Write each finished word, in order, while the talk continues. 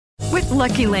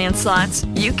Lucky Land Slots,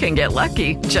 you can get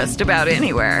lucky just about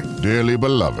anywhere. Dearly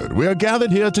beloved, we are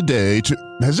gathered here today to...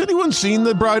 Has anyone seen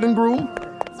the bride and groom?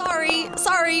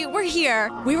 Sorry, we're here.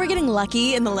 We were getting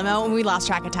lucky in the limo and we lost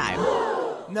track of time.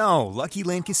 No, Lucky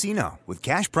Land Casino, with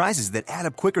cash prizes that add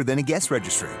up quicker than a guest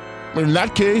registry. In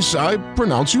that case, I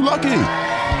pronounce you lucky.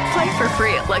 Play for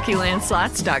free at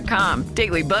LuckyLandSlots.com.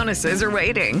 Daily bonuses are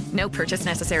waiting. No purchase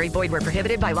necessary. Void where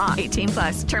prohibited by law.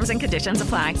 18+. Terms and conditions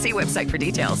apply. See website for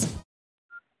details.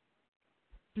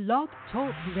 Blog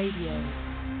Talk Radio.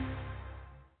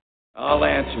 I'll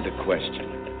answer the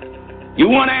question. You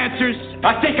want answers?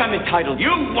 I think I'm entitled. You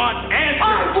want answers?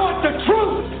 I want the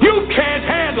truth! You can't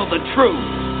handle the truth!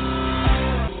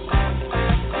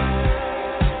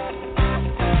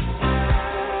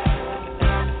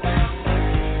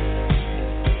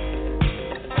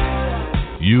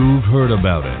 You've heard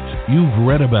about it. You've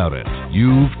read about it.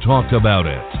 You've talked about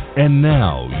it. And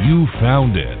now you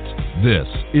found it. This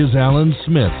is Alan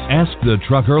Smith's Ask the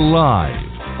Trucker Live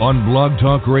on Blog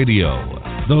Talk Radio,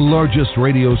 the largest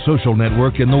radio social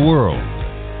network in the world,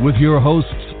 with your hosts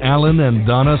Alan and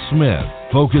Donna Smith,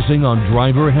 focusing on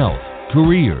driver health,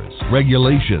 careers,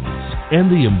 regulations, and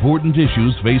the important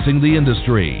issues facing the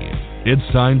industry. It's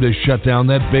time to shut down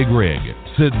that big rig,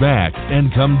 sit back,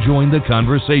 and come join the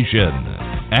conversation.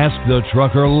 Ask the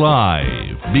Trucker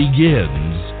Live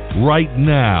begins right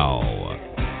now.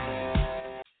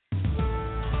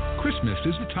 Christmas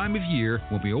is the time of year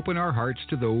when we open our hearts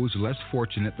to those less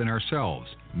fortunate than ourselves.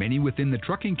 Many within the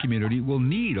trucking community will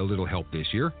need a little help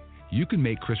this year. You can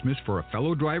make Christmas for a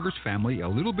fellow driver's family a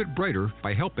little bit brighter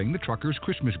by helping the Truckers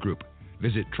Christmas Group.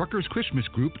 Visit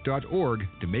truckerschristmasgroup.org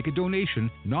to make a donation,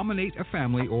 nominate a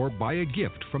family, or buy a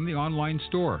gift from the online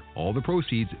store. All the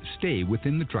proceeds stay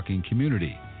within the trucking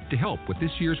community. To help with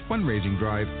this year's fundraising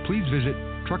drive, please visit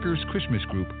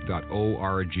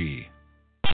truckerschristmasgroup.org.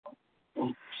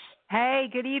 Hey,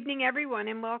 good evening, everyone,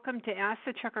 and welcome to Ask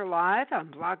the Trucker Live on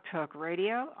Blog Talk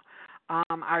Radio.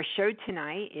 Our show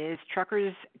tonight is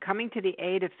truckers coming to the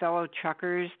aid of fellow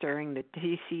truckers during the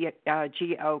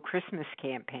TCGO Christmas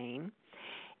campaign.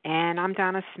 And I'm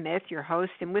Donna Smith, your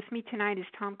host, and with me tonight is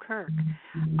Tom Kirk.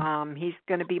 He's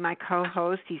going to be my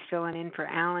co-host. He's filling in for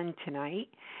Alan tonight.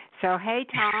 So, hey,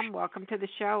 Tom, welcome to the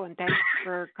show, and thanks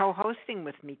for co-hosting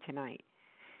with me tonight.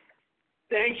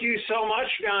 Thank you so much,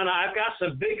 Donna. I've got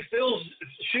some big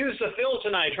shoes to fill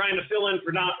tonight, trying to fill in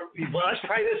for Donna. Well, let's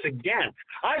try this again.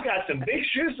 I've got some big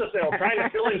shoes to fill, trying to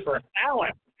fill in for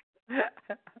Alan.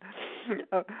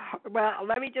 Well,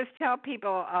 let me just tell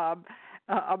people,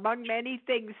 among many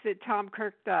things that Tom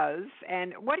Kirk does,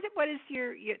 and what is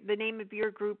the name of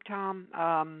your group, Tom?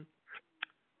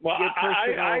 Well,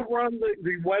 I run the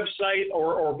website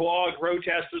or blog Road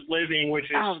Tested Living, which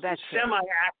is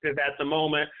semi-active at the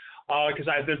moment because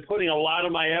I've been putting a lot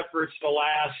of my efforts the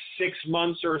last 6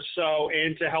 months or so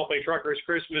into helping Truckers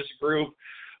Christmas Group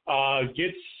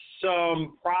get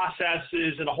some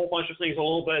processes and a whole bunch of things a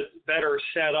little bit better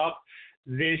set up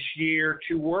this year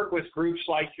to work with groups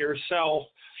like yourself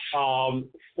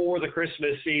for the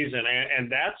Christmas season.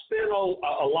 And that's been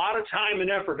a lot of time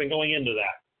and effort been going into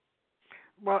that.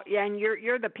 Well, yeah, and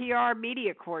you're the PR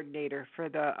media coordinator for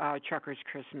the Truckers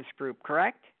Christmas Group,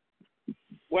 correct?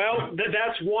 Well,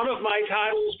 that's one of my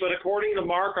titles, but according to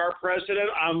Mark, our president,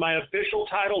 my official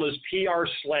title is PR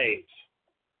slave.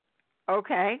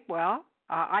 Okay, well,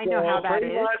 I know how that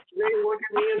is. They look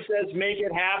at me and says, make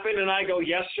it happen, and I go,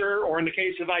 yes, sir, or in the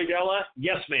case of Idella,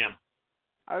 yes, ma'am.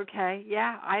 Okay,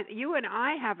 yeah, you and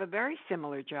I have a very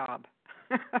similar job.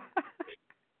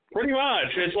 Pretty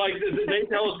much. It's like they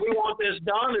tell us we want this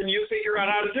done, and you figure out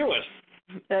how to do it.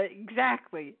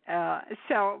 Exactly.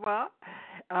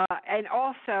 And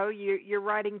also you're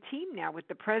writing team now with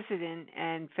the president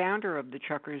and founder of the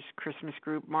Truckers Christmas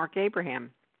Group, Mark Abraham,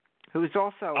 who's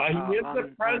also he is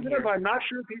the president, but I'm not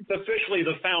sure if he's officially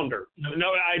the founder.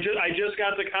 No, I just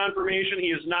got the confirmation he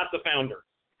is not the founder.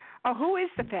 Oh, who is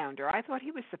the founder? I thought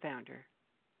he was the founder.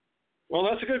 Well,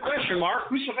 that's a good question, Mark.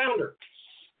 Who's the founder?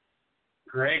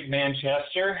 Greg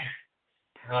Manchester.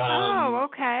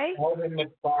 Okay. Holden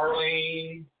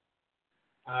McFarlane.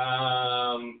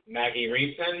 Maggie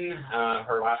Reeson.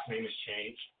 Her last name has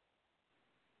changed.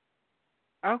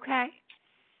 Okay.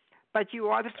 But you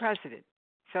are the president.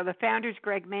 So the founder's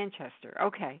Greg Manchester.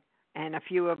 Okay. And a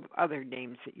few of other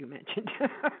names that you mentioned.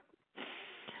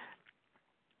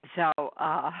 So,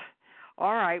 all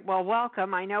right. Well,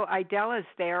 welcome. I know Idella's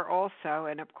there also,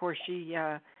 and of course she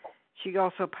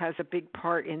also has a big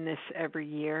part in this every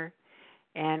year.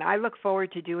 And I look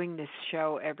forward to doing this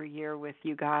show every year with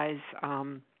you guys.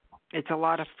 It's a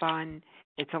lot of fun.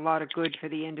 It's a lot of good for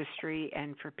the industry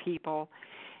and for people.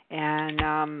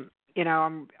 And,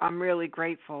 I'm really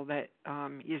grateful that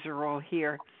you are all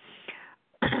here.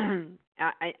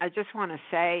 I just want to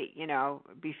say,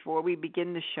 before we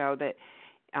begin the show that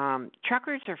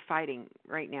truckers are fighting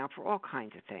right now for all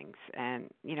kinds of things. And,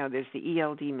 there's the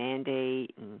ELD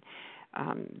mandate, and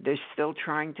they're still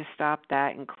trying to stop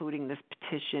that, including this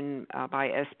petition by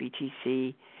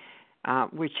SBTC,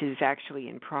 which is actually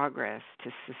in progress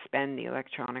to suspend the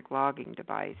electronic logging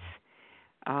device,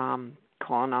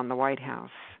 calling on the White House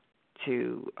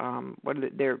to,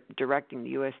 they're directing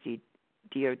the USD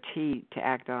DOT to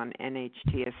act on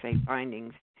NHTSA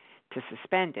findings to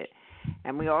suspend it.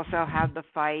 And we also have the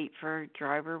fight for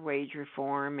driver wage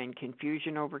reform and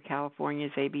confusion over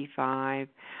California's AB5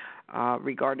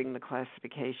 regarding the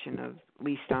classification of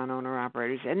leased on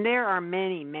owner-operators. And there are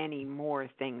many, many more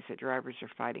things that drivers are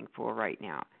fighting for right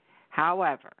now.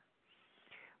 However,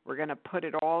 we're going to put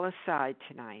it all aside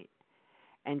tonight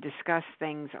and discuss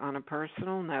things on a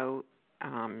personal note,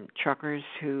 truckers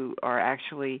who are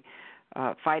actually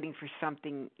fighting for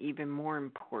something even more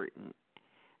important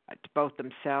to both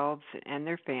themselves and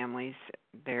their families,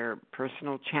 their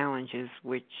personal challenges,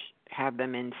 which have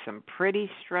them in some pretty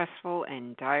stressful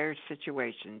and dire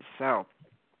situations. So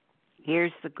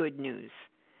here's the good news.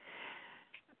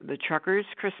 The Truckers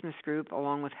Christmas Group,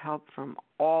 along with help from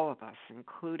all of us,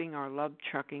 including our Love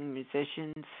Trucking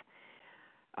musicians,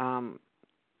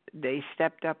 they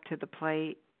stepped up to the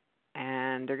plate,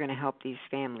 and they're going to help these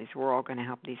families. We're all going to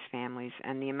help these families.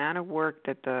 And the amount of work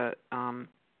that the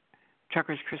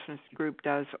Truckers Christmas Group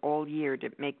does all year to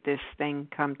make this thing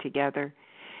come together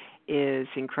is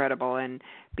incredible. And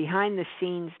behind the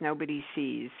scenes, nobody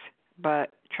sees.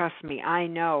 But trust me, I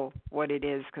know what it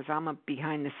is because I'm a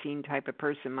behind-the-scene type of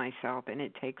person myself, and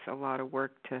it takes a lot of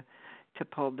work to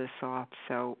pull this off.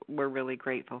 So we're really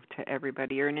grateful to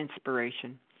everybody. You're an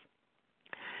inspiration.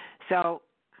 So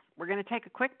we're going to take a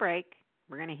quick break.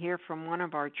 We're going to hear from one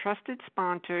of our trusted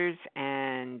sponsors,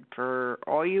 and for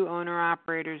all you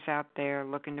owner-operators out there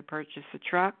looking to purchase a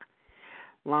truck,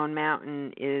 Lone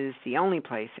Mountain is the only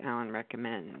place Alan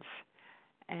recommends,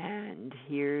 and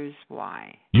here's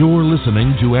why. You're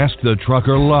listening to Ask the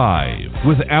Trucker Live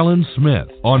with Alan Smith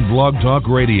on Blog Talk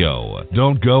Radio.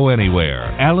 Don't go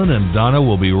anywhere. Alan and Donna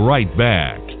will be right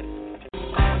back.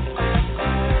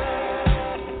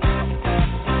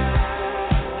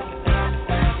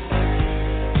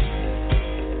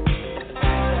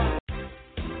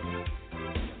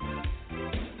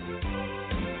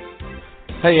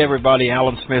 Hey everybody,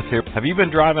 Alan Smith here. Have you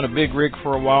been driving a big rig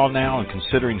for a while now and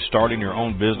considering starting your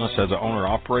own business as an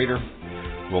owner-operator?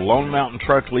 Well, Lone Mountain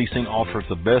Truck Leasing offers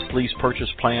the best lease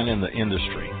purchase plan in the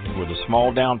industry. With a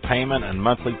small down payment and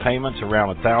monthly payments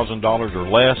around $1,000 or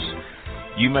less,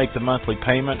 you make the monthly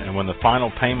payment, and when the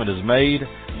final payment is made,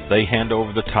 they hand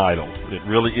over the title. It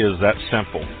really is that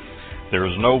simple. There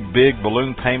is no big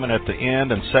balloon payment at the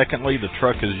end, and secondly, the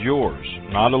truck is yours,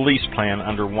 not a lease plan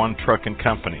under one trucking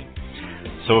company.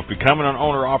 So if becoming an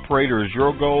owner-operator is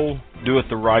your goal, do it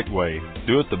the right way.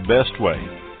 Do it the best way.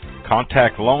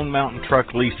 Contact Lone Mountain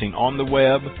Truck Leasing on the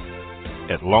web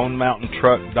at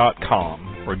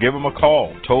lonemountaintruck.com or give them a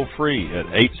call toll-free at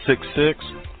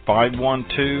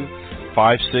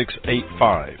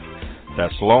 866-512-5685.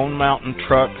 That's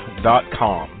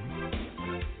lonemountaintruck.com.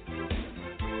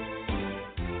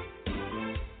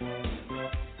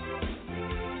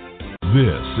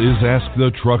 This is Ask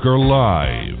the Trucker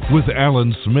Live with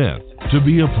Alan Smith. To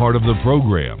be a part of the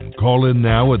program, call in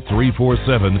now at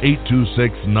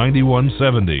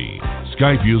 347-826-9170.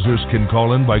 Skype users can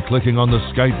call in by clicking on the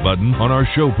Skype button on our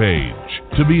show page.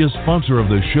 To be a sponsor of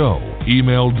the show,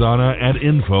 email Donna at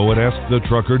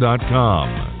info@askthetrucker.com.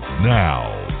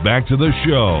 Now, back to the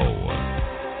show.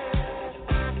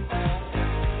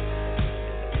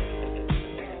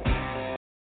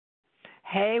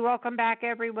 Hey, welcome back,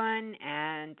 everyone.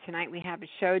 And tonight we have a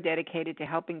show dedicated to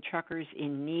helping truckers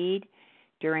in need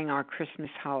during our Christmas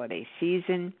holiday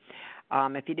season.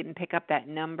 If you didn't pick up that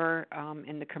number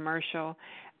in the commercial,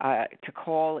 to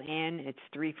call in, it's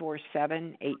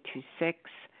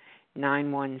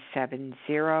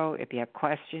 347-826-9170. If you have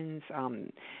questions,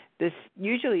 this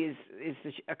usually is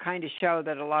a kind of show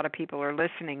that a lot of people are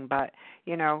listening, but,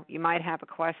 you might have a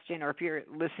question, or if you're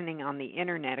listening on the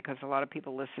Internet, because a lot of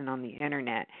people listen on the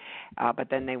Internet, but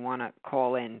then they want to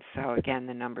call in. So, again,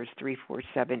 the number is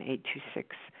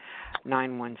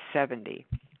 347-826-9170.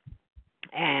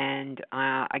 And,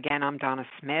 again, I'm Donna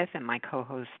Smith and my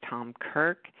co-host Tom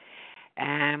Kirk,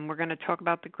 and we're going to talk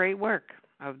about the great work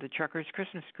of the Truckers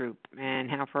Christmas Group and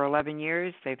how for 11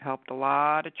 years they've helped a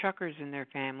lot of truckers and their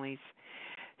families.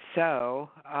 So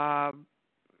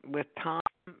with Tom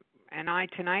and I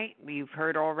tonight. We've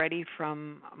heard already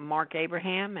from Mark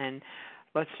Abraham, and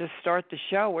let's just start the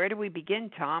show. Where do we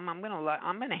begin, Tom? I'm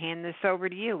gonna hand this over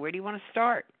to you. Where do you want to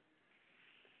start?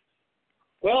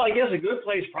 Well, I guess a good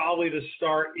place probably to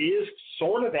start is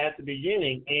sort of at the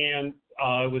beginning, and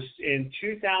it was in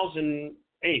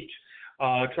 2008.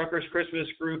 Truckers Christmas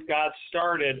Group got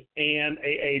started, and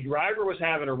a driver was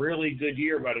having a really good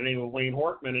year by the name of Wayne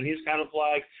Horkman, and he's kind of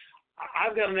like,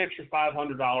 I've got an extra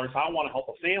 $500. I want to help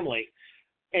a family.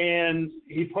 And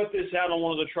he put this out on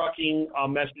one of the trucking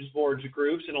message boards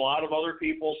groups, and a lot of other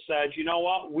people said, you know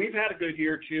what, we've had a good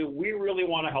year too. We really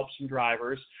want to help some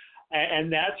drivers.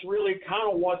 And that's really kind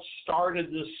of what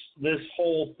started this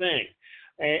whole thing.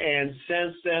 And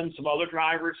since then, some other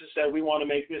drivers have said we want to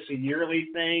make this a yearly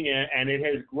thing, and it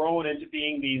has grown into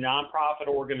being the nonprofit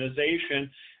organization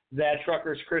that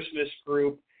Truckers Christmas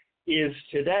Group is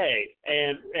today.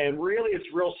 And really,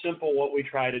 it's real simple what we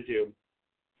try to do.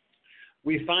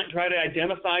 We try to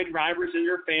identify drivers and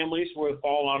their families who have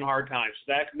fallen on hard times.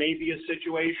 That may be a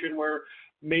situation where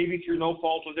maybe through no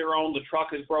fault of their own, the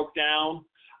truck has broke down,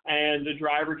 and the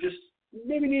driver just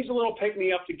maybe needs a little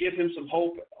pick-me-up to give him some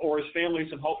hope, or his family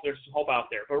some hope. There's some hope out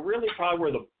there. But really probably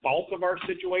where the bulk of our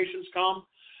situations come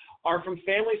are from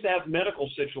families that have medical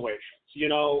situations. You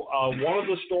know, one of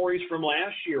the stories from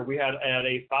last year, we had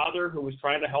a father who was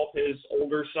trying to help his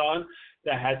older son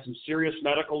that had some serious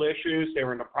medical issues. They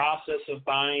were in the process of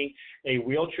buying a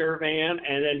wheelchair van,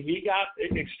 and then he got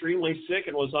extremely sick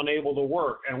and was unable to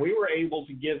work. And we were able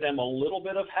to give them a little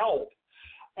bit of help.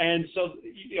 And so,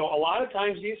 you know, a lot of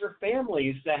times these are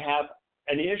families that have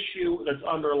an issue that's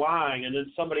underlying, and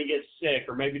then somebody gets sick,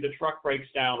 or maybe the truck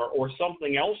breaks down, or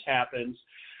something else happens.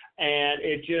 And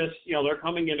it just, you know, they're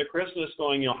coming into Christmas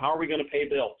going, you know, how are we going to pay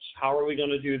bills? How are we going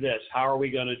to do this? How are we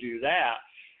going to do that?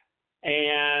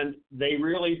 And they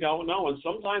really don't know. And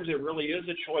sometimes it really is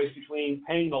a choice between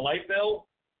paying the light bill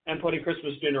and putting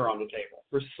Christmas dinner on the table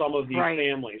for some of these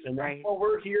families. And that's what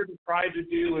we're here to try to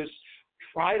do, is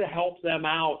try to help them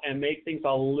out and make things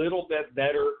a little bit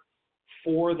better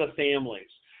for the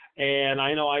families. And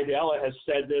I know Idella has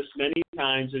said this many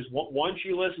times, is once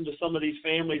you listen to some of these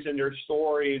families and their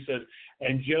stories and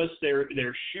just their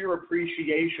sheer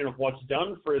appreciation of what's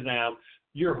done for them,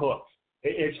 you're hooked.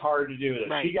 It's hard to do this.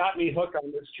 Right. She got me hooked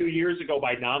on this 2 years ago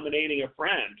by nominating a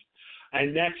friend.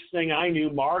 And next thing I knew,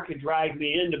 Mark had dragged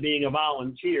me into being a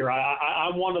volunteer.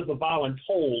 I'm one of the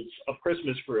voluntold of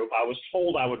Christmas Group. I was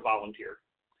told I would volunteer.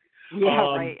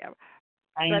 Yeah, right.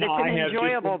 But it's an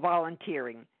enjoyable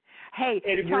volunteering. Hey,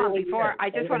 Tom, really I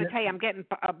just want to tell you, I'm getting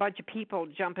a bunch of people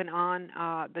jumping on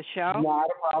the show. Not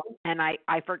a problem. And I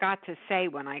forgot to say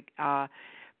when I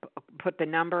put the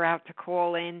number out to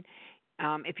call in,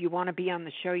 if you want to be on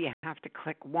the show, you have to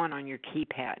click 1 on your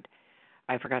keypad.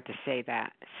 I forgot to say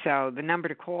that. So the number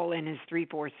to call in is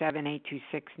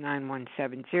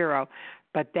 347-826-9170.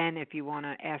 But then if you want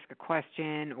to ask a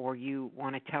question, or you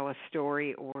want to tell a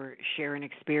story or share an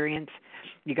experience,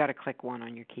 you got to click 1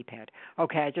 on your keypad.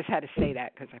 Okay, I just had to say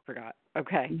that because I forgot.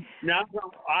 Okay. Now,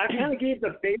 I kind of gave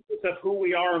the basis of who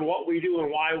we are and what we do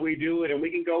and why we do it, and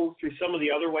we can go through some of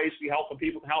the other ways we help, and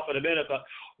people can help in a minute. But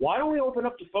why don't we open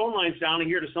up the phone lines down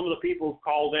here to some of the people who've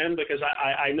called in? Because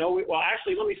I know well,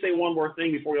 actually, let me say one more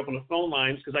thing before we open the phone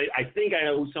lines, because I think I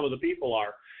know who some of the people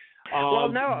are. Well,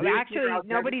 no, actually,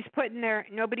 nobody's putting their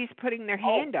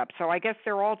hand up, so I guess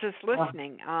they're all just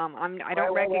listening. I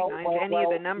don't recognize any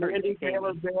of the numbers. Andy,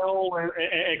 Taylor, Bill,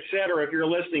 et cetera. If you're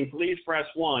listening, please press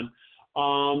 1.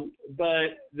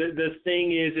 But the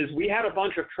thing is we had a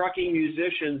bunch of trucking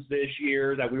musicians this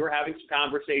year that we were having some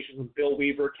conversations with, Bill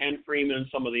Weaver, Ken Freeman, and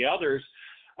some of the others,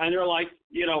 and they're like,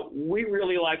 you know, we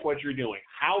really like what you're doing.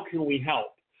 How can we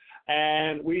help?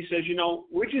 And we said, you know,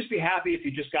 we'd just be happy if you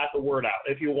just got the word out.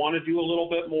 If you want to do a little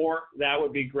bit more, that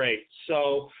would be great.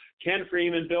 So Ken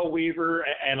Freeman, Bill Weaver,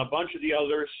 and a bunch of the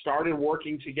others started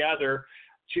working together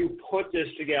to put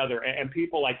this together. And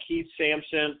people like Keith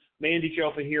Sampson, Mandy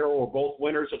Jo Fahiro were both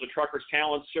winners of the Truckers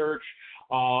Talent Search,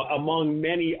 among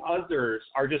many others,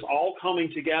 are just all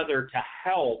coming together to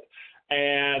help.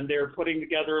 And they're putting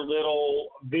together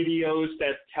little videos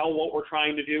that tell what we're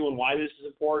trying to do and why this is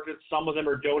important. Some of them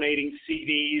are donating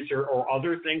CDs or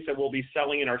other things that we'll be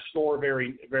selling in our store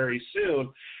very, very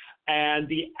soon. And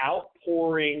the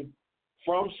outpouring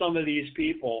from some of these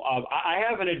people, I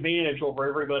have an advantage over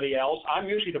everybody else. I'm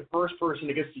usually the first person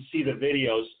that gets to see the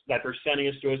videos that they're sending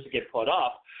us to get put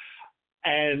up.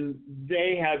 And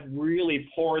they have really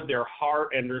poured their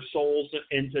heart and their souls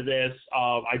into this.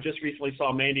 I just recently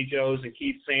saw Mandy Jo's and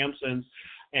Keith Sampson's,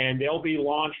 and they'll be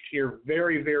launched here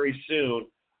very, very soon.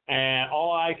 And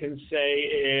all I can say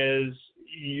is,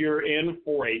 you're in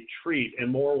for a treat in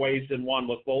more ways than one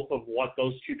with both of what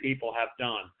those two people have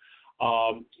done.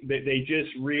 They just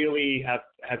really have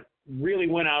really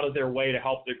went out of their way to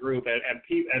help the group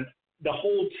and the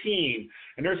whole team.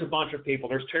 And there's a bunch of people.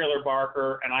 There's Taylor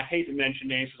Barker, and I hate to mention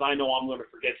names because I know I'm going to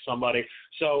forget somebody.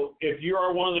 So if you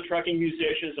are one of the trucking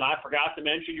musicians and I forgot to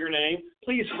mention your name,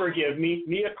 please forgive me.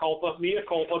 Mea culpa.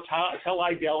 Tell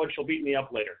Idell and she'll beat me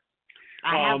up later.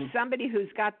 I have somebody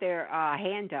who's got their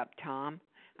hand up, Tom.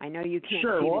 I know you can't see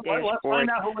the dashboard. Let's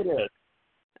find out who it is.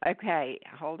 Okay,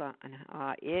 hold on.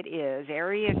 It is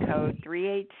area code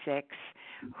 386.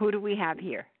 Who do we have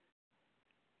here?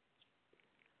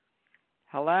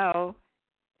 Hello?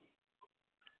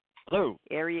 Hello.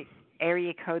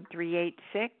 Area code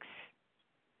 386?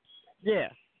 Yeah.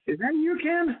 Is that you,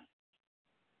 Ken?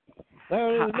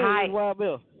 No, Hi. This is Wild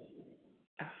Bill.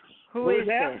 Who is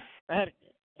this? I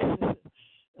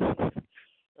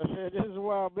said, this is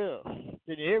Wild Bill. Can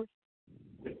you hear me?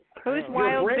 Who's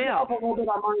Wild Bill? Bill? Up a little bit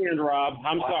on my end, Rob.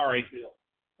 I'm sorry.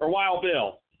 Or Wild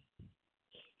Bill.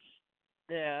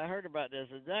 Yeah, I heard about this.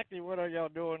 Exactly what are y'all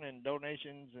doing in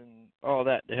donations and all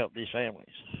that to help these families?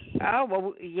 Oh,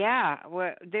 well, yeah.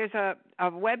 Well, there's a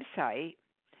website,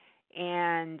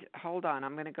 and hold on.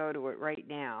 I'm going to go to it right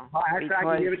now. I can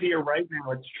give it to you right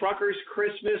now. It's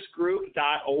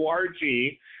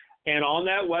truckerschristmasgroup.org. And on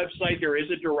that website, there is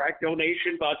a direct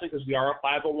donation button because we are a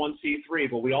 501c3.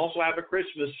 But we also have a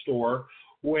Christmas store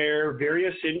where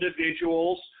various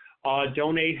individuals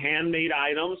donate handmade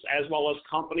items, as well as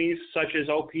companies such as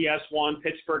OPS1,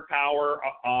 Pittsburgh Power,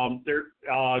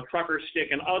 Trucker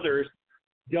Stick, and others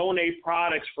donate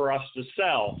products for us to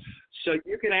sell. So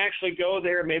you can actually go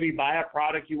there, maybe buy a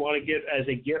product you want to give as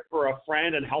a gift for a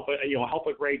friend and help a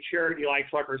great charity like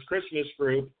Truckers Christmas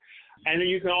Group. And then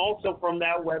you can also, from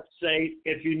that website,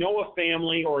 if you know a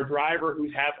family or a driver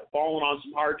who's fallen on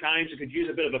some hard times and could use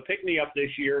a bit of a pick-me-up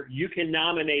this year, you can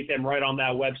nominate them right on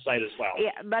that website as well.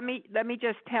 Yeah, let me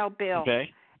just tell Bill.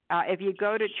 Okay. If you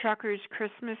go to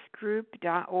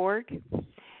truckerschristmasgroup.org,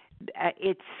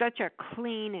 it's such a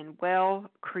clean and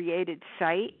well-created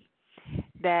site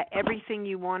that everything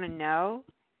you want to know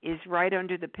is right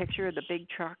under the picture of the big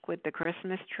truck with the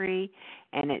Christmas tree,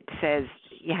 and it says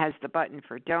it has the button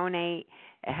for donate.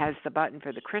 It has the button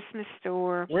for the Christmas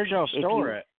store. Where's y'all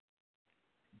store at?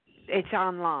 It's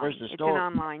online. Where's the store? It's an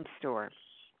online store.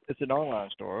 It's an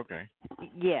online store, okay.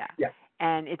 Yeah.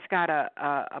 And it's got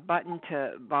a button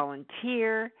to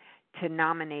volunteer, to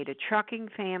nominate a trucking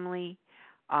family.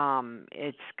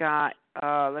 It's got,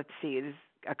 it's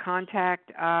a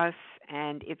contact us,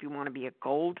 and if you want to be a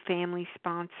gold family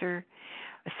sponsor.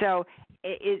 So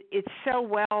it's so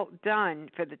well done.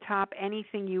 For the top,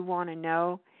 anything you want to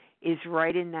know is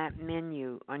right in that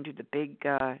menu under the big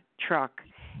truck.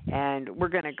 And we're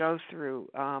going to go through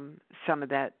some of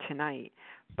that tonight.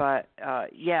 But, so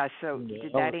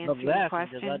did that answer your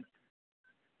question?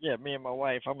 Me and my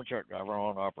wife, I'm a truck driver,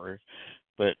 owner-operator,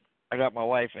 but I got my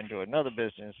wife into another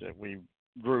business that we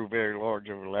grew very large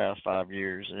over the last 5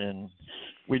 years, and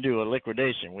we do a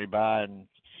liquidation. We buy and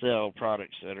sell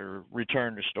products that are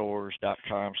returned to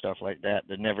stores.com, stuff like that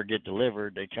never get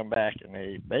delivered. They come back and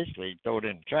they basically throw it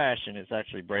in the trash, and it's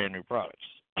actually brand new products.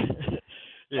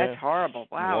 That's horrible.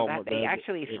 Wow, they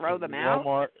actually throw them out?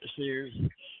 Walmart, Sears.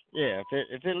 Yeah,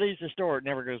 if it leaves the store, it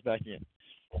never goes back in.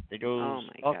 It goes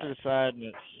off to the side, and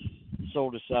it's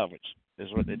sold as salvage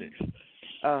is what they do.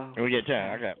 Oh. And we get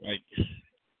time. I got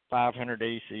 500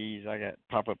 ACs, I got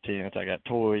pop-up tents, I got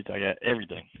toys, I got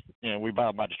everything. We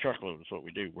buy by the truckload is what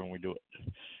we do when we do it.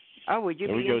 Oh, would you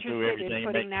be interested in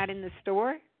putting that in the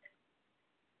store?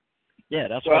 Yeah,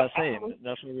 that's what I was saying.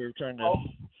 That's what we were trying to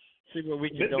see what we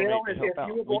can donate to help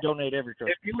out. We donate every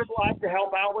Christmas. If you would like to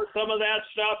help out with some of that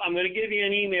stuff, I'm going to give you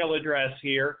an email address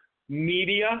here,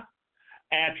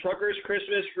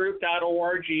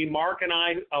 media@truckerschristmasgroup.org. Mark and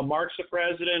I, Mark's the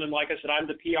president, and like I said, I'm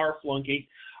the PR flunky.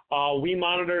 We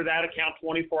monitor that account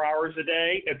 24 hours a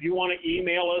day. If you want to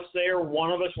email us there, one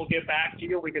of us will get back to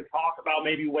you. We can talk about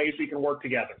maybe ways we can work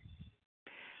together.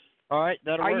 All right,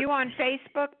 that'll work. Are you on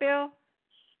Facebook, Bill?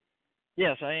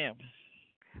 Yes, I am.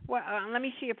 Well, let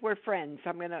me see if we're friends.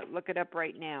 I'm going to look it up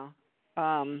right now.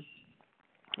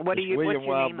 What's your name?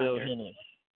 Wild Bill Henley.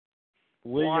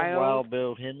 Wild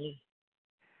Bill Henley.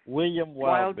 William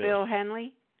Wild Bill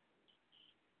Henley?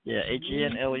 Yeah,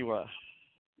 Henley.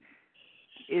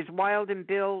 Is Wild and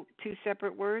Bill two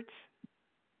separate words?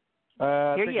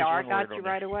 Here you are. I got you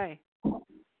right away.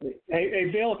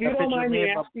 Hey, Bill, if you don't mind me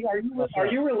asking, are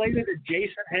you related to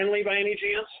Jason Henley by any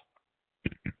chance?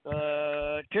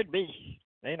 Could be.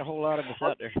 There ain't a whole lot of us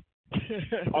out there.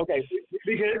 Okay,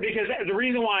 because the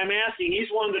reason why I'm asking, he's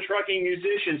one of the trucking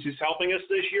musicians who's helping us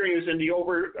this year. He was in the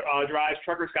Overdrive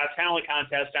Truckers Got Talent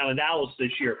contest down in Dallas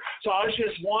this year. So I was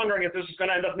just wondering if this is going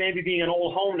to end up maybe being an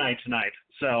old home night tonight.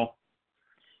 So.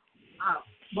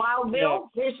 Wild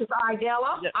Bill, this is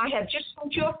Idella. I have just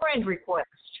sent you a friend request.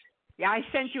 Yeah, I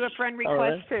sent you a friend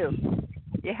request too.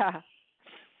 Yeah.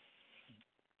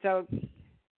 So.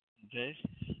 Okay.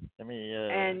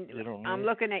 And I'm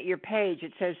looking at your page.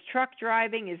 It says, truck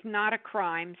driving is not a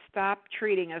crime. Stop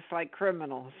treating us like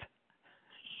criminals.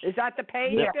 Is that the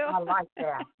page, Bill? I like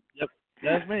that. Yep,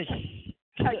 that's me.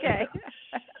 Okay.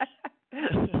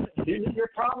 You're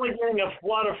probably getting a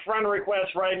flood of friend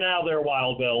requests right now there,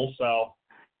 Wild Bill, so.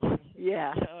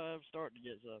 Yeah. I'm starting to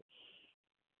get some.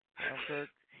 I'm Kirk.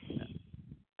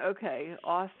 Okay,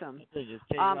 awesome.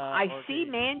 I see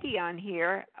Mandy on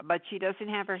here, but she doesn't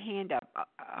have her hand up.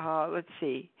 Let's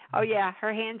see. Oh, yeah,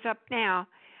 her hand's up now.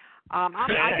 Go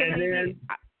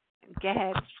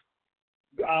ahead.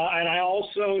 And I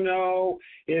also know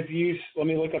if you, let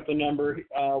me look up the number.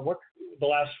 What the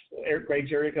last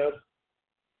Greg's area code?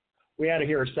 We had it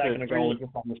here a second ago. Looking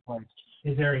on this place.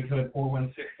 His area code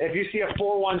 416. If you see a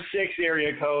 416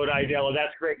 area code, Idella,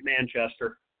 that's Greg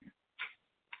Manchester.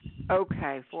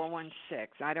 Okay,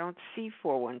 416. I don't see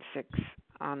 416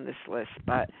 on this list,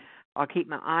 but I'll keep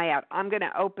my eye out. I'm going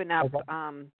to open up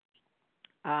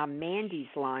Mandy's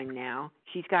line now.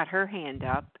 She's got her hand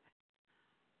up.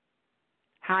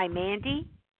 Hi, Mandy.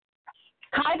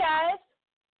 Hi, guys.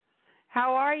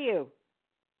 How are you?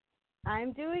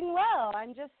 I'm doing well.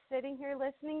 I'm just sitting here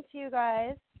listening to you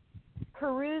guys,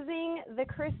 perusing the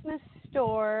Christmas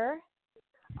store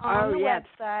on the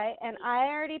website, and I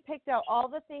already picked out all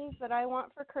the things that I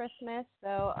want for Christmas,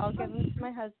 so I'll give them to my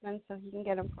husband so he can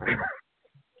get them for me.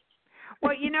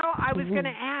 Well, I was going to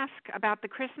ask about the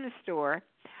Christmas store.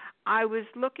 I was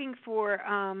looking for,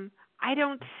 I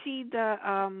don't see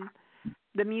the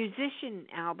musician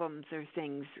albums or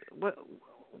things.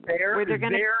 They're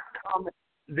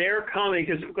coming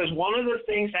because one of the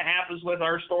things that happens with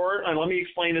our store, and let me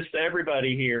explain this to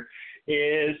everybody here,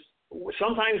 is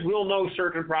sometimes we'll know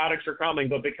certain products are coming,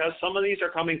 but because some of these are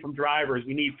coming from drivers,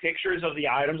 we need pictures of the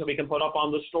items that we can put up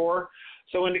on the store.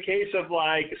 So in the case of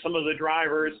like some of the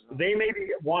drivers, they may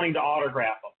be wanting to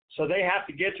autograph them. So they have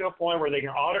to get to a point where they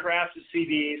can autograph the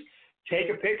CDs, take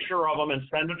a picture of them and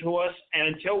send it to us. And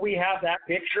until we have that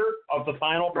picture of the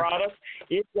final product,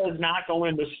 it does not go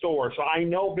in the store. So I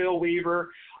know Bill Weaver,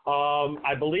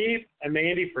 I believe, and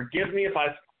Mandy, forgive me if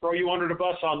I throw you under the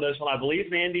bus on this one. I believe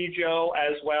Mandy Joe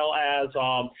as well as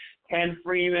Ken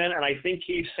Freeman and I think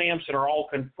Keith Sampson are all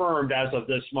confirmed as of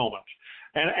this moment.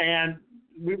 And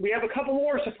we have a couple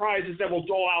more surprises that will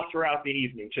dole out throughout the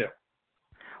evening too.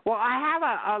 Well, I have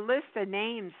a list of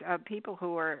names of people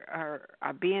who are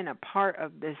being a part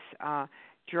of this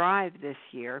drive this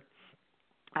year.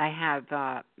 I have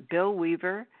Bill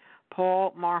Weaver,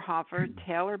 Paul Marhofer,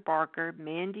 Taylor Barker,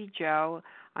 Mandy Joe.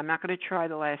 I'm not going to try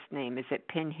the last name. Is it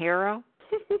Pinheiro?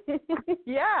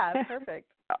 Yeah,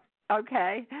 perfect.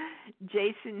 Okay.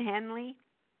 Jason Henley,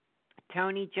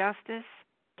 Tony Justice,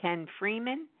 Ken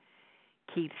Freeman,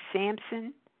 Keith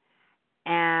Sampson,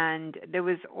 and there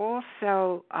was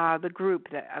also the group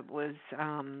that was,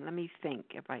 let me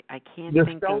think, if I can't the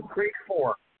think Stone of. Creek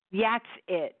Four. That's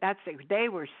it. They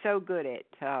were so good at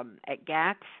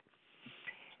GATS,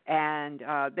 and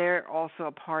they're also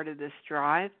a part of this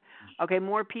drive. Okay,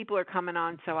 more people are coming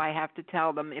on, so I have to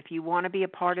tell them, if you want to be a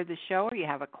part of the show or you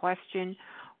have a question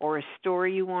or a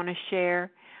story you want to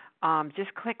share,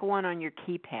 just click one on your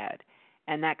keypad,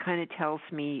 and that kind of tells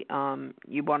me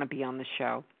you want to be on the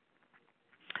show.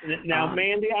 Now,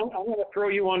 Mandy, I'm going to throw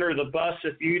you under the bus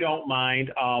if you don't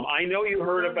mind. I know you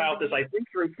heard about this, I think,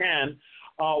 through Ken.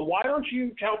 Why don't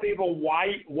you tell people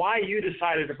why you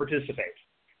decided to participate?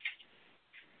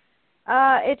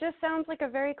 It just sounds like a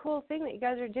very cool thing that you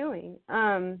guys are doing.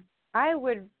 I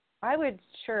would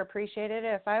sure appreciate it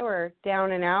if I were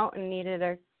down and out and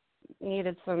needed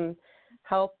some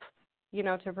help,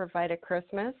 to provide at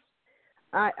Christmas.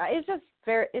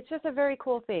 It's just a very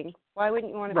cool thing. Why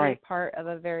wouldn't you want to be a part of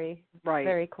a very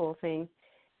very cool thing?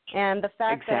 And the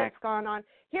fact that it's gone on.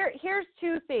 Here's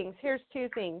two things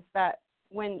that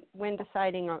when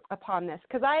deciding upon this,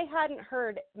 because I hadn't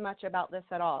heard much about this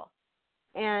at all.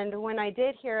 And when I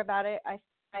did hear about it, I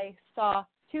saw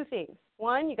two things.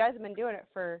 One, you guys have been doing it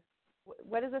for,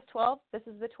 what is this, 12? This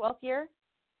is the 12th year?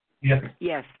 Yes.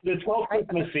 Yes. The 12th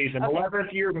Christmas season, okay.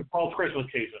 11th year of the 12th Christmas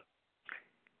season.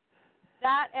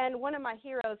 That and one of my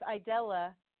heroes,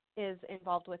 Idella, is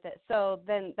involved with it. So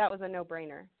then that was a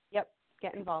no-brainer. Yep,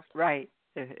 get involved. Right.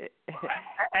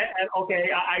 Okay,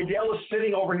 Idela's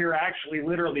sitting over here actually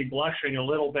literally blushing a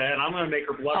little bit, and I'm going to make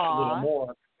her blush a little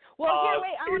more. Well, here,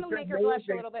 wait, I want to make her blush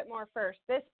a little bit more first.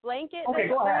 This blanket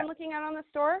that I'm looking at on the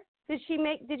store, did you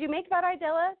make that,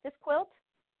 Idela, this quilt?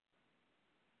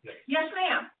 Yes,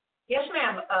 ma'am. Yes,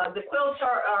 ma'am. The quilts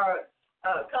are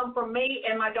come from me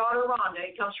and my daughter Rhonda.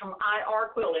 It comes from IR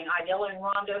Quilting, Idela and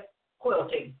Rhonda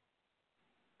Quilting.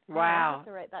 Wow.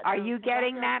 Are you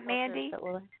getting that, Mandy?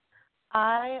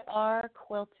 IR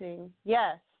Quilting.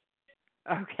 Yes.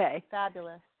 Okay.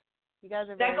 Fabulous. You guys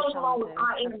are very talented. That goes along with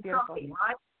I Am beautiful. Trucking,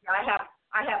 right? I have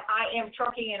I Am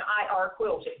Trucking and IR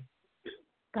Quilting.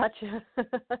 Gotcha.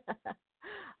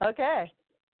 Okay.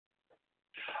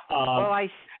 Well, I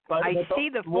see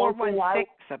the 416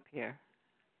 up here.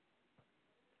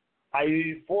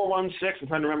 416. I'm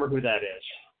trying to remember who that is.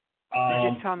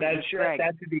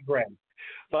 That should be Greg.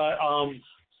 But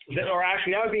or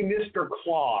actually, that would be Mr.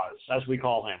 Claus, as we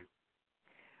call him.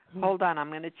 Hold on, I'm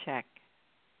going to check.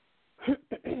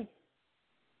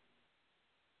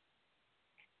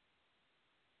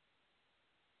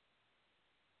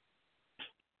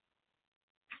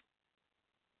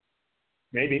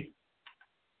 Maybe.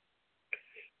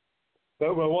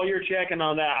 But while you're checking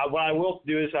on that, what I will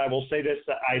do is I will say this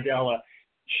to Idela.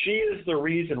 She is the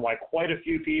reason why quite a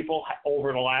few people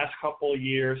over the last couple of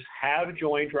years have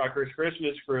joined Truckers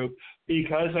Christmas Group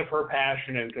because of her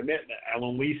passion and commitment. And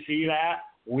when we see that,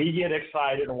 we get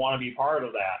excited and want to be part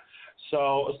of that.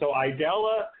 So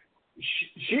Idela,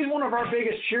 she's one of our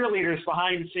biggest cheerleaders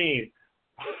behind the scenes.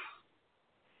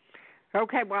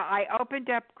 Okay, well, I opened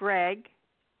up Greg,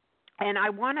 and I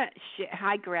want to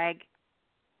hi, Greg.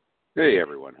 Hey,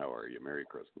 everyone. How are you? Merry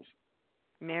Christmas.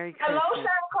 Merry Christmas. Hello, Santa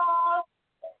Claus.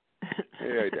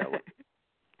 Hey, Idela.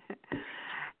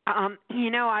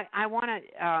 I want to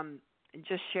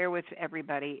just share with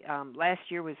everybody. Last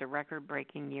year was a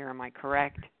record-breaking year. Am I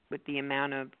correct with the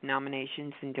amount of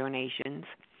nominations and donations?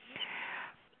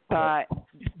 But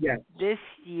yes. This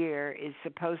year is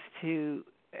supposed to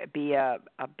be a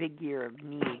big year of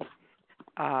need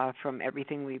from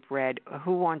everything we've read.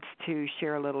 Who wants to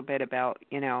share a little bit about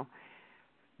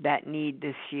that need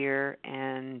this year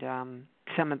and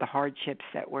some of the hardships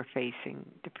that we're facing,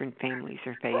 different families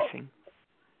are facing?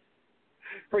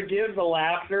 Forgive the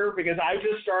laughter because I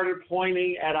just started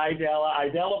pointing at Idela.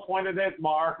 Idela pointed at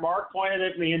Mark. Mark pointed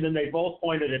at me, and then they both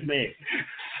pointed at me.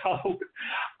 So,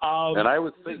 and I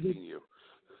was thinking you.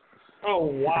 Oh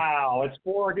wow! It's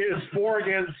four against.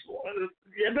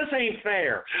 This ain't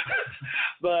fair.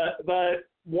 But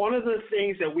one of the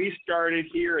things that we started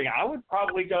hearing, I would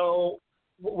probably go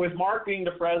with Mark being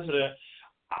the president.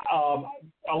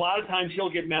 A lot of times he'll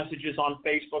get messages on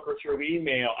Facebook or through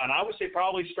email, and I would say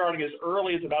probably starting as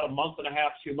early as about a month and a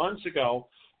half, 2 months ago,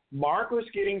 Mark was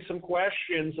getting some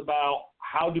questions about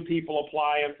how do people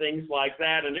apply and things like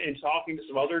that, and talking to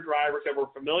some other drivers that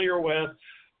we're familiar with,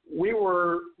 we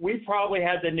probably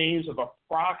had the names of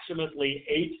approximately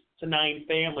 8 to 9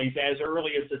 families as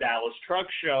early as the Dallas Truck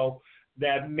Show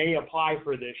that may apply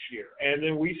for this year. And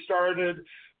then we started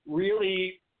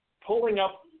really pulling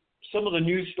up some of the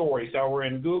news stories that were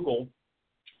in Google,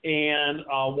 and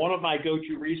one of my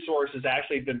go-to resources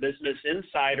actually been Business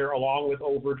Insider along with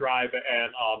Overdrive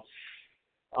and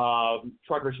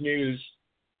Truckers News.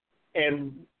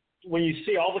 And when you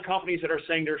see all the companies that are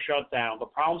saying they're shut down, the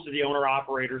problems that the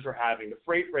owner-operators are having, the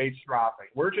freight rates dropping,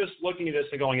 we're just looking at this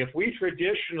and going, if we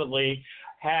traditionally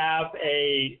have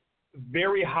a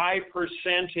very high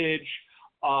percentage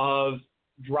of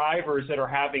drivers that are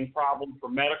having problems for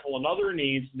medical and other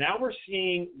needs, now we're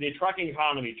seeing the trucking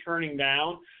economy turning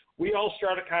down. We all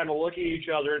started kind of looking at each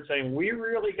other and saying, we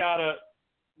really got to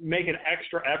make an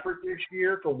extra effort this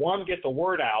year to, 1, get the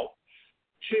word out,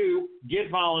 2, get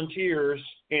volunteers,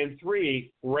 and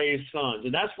 3, raise funds.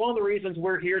 And that's one of the reasons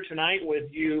we're here tonight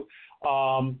with you,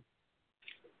 Donna,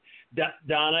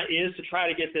 is to try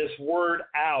to get this word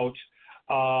out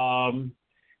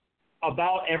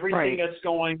about everything that's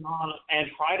going on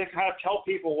and try to kind of tell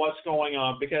people what's going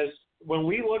on. Because when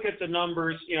we look at the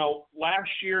numbers, last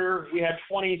year we had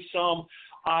 20-some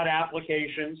odd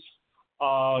applications,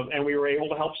 and we were able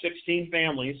to help 16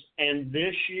 families. And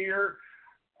this year,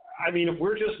 I mean, if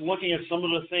we're just looking at some of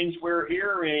the things we're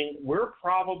hearing, we're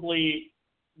probably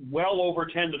well over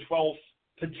 10 to 12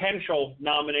 potential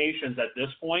nominations at this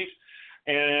point.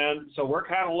 And so we're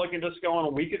kind of looking at this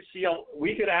going, we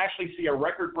could actually see a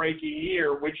record-breaking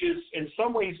year, which is in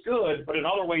some ways good, but in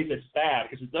other ways it's bad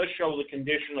because it does show the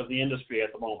condition of the industry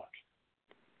at the moment.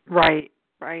 Right.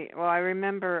 Well, I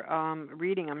remember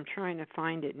reading, I'm trying to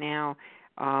find it now,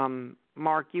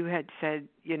 Mark, you had said,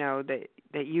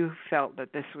 that you felt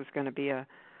that this was going to be a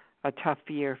tough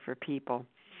year for people.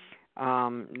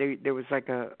 There was like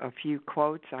a few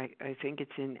quotes. I think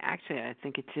it's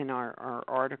in our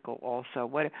article also.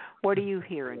 What are you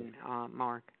hearing,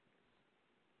 Mark?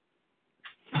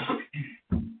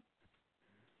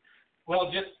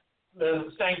 Well, just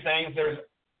the same things. There's,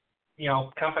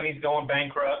 companies going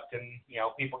bankrupt and,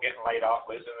 people getting laid off,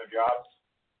 losing their jobs.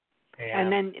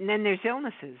 And then there's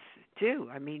illnesses too.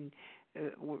 I mean,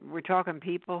 we're talking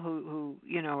people who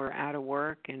are out of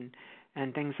work and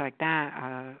things like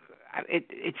that.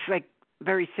 It's like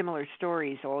very similar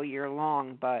stories all year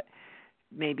long, but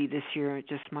maybe this year it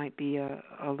just might be a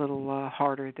little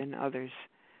harder than others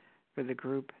for the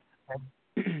group.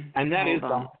 And that is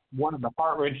one of the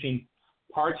heart-wrenching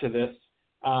parts of this.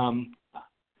 Paul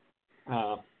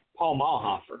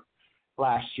Malhofer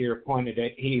last year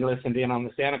he listened in on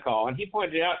the Santa call, and he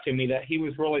pointed out to me that he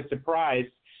was really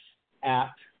surprised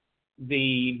at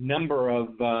the number of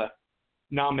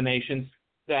nominations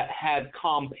that had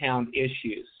compound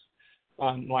issues.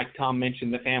 Like Tom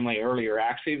mentioned the family earlier.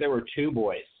 Actually, there were 2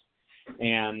 boys,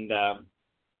 and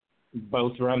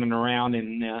both running around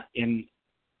in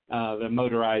the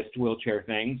motorized wheelchair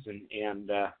things, and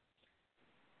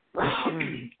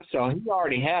so he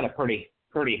already had a pretty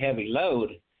heavy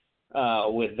load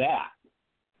with that.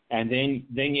 And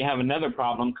then you have another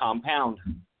problem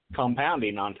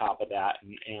compounding on top of that,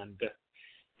 and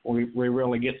we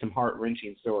really get some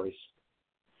heart-wrenching stories.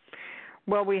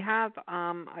 Well, we have.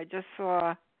 I just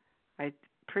saw. I'm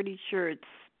pretty sure it's.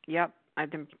 Yep,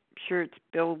 I'm sure it's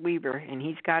Bill Weaver, and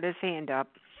he's got his hand up.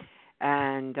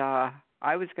 And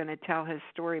I was going to tell his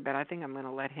story, but I think I'm going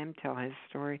to let him tell his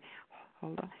story.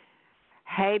 Hold on.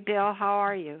 Hey, Bill, how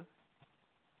are you?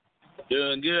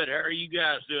 Doing good. How are you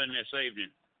guys doing this evening?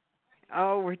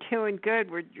 Oh, we're doing good.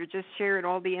 We're just sharing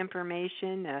all the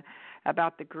information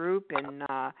about the group, and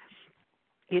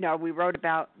we wrote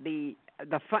about the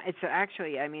fun. It's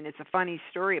actually, it's a funny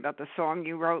story about the song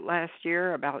you wrote last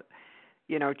year about,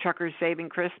 truckers saving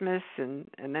Christmas, and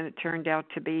then it turned out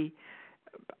to be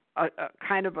a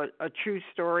kind of a true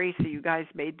story. So you guys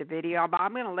made the video, but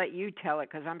I'm going to let you tell it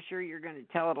because I'm sure you're going to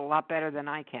tell it a lot better than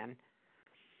I can.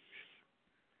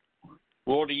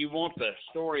 Well, do you want the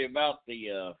story about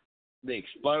the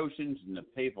explosions and the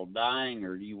people dying,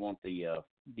 or do you want the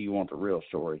real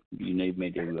story? Do you need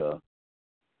me to?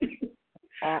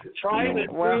 Try the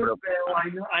truth,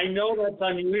 Bill. I know that's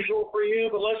unusual for you,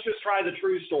 but let's just try the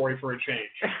true story for a change.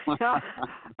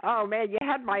 Oh man, you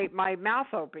had my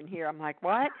mouth open here. I'm like,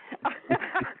 what?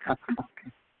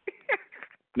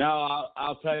 No,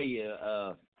 I'll tell you.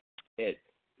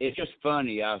 It's just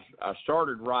funny. I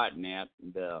started writing that,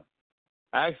 and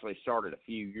I actually started a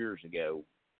few years ago,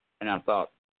 and I thought,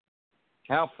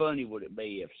 how funny would it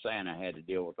be if Santa had to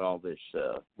deal with all this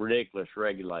ridiculous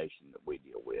regulation that we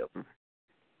deal with?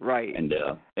 Right. And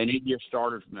it just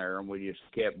started from there, and we just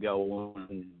kept going.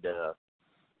 And of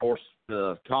course,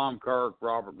 Tom Kirk,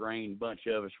 Robert Green, a bunch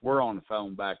of us, we're on the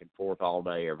phone back and forth all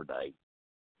day, every day.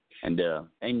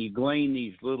 And you glean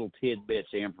these little tidbits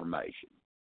of information.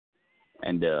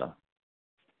 And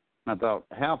I thought,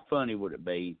 how funny would it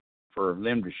be for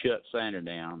them to shut Santa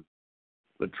down,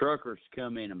 the truckers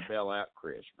come in and bail out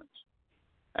Christmas,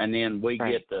 and then we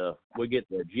get the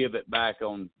gibbet back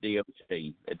on DOT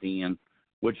at the end,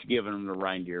 which is giving them the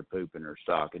reindeer poop in their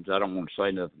stockings. I don't want to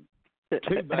say nothing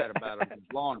too bad about them because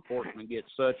law enforcement gets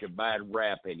such a bad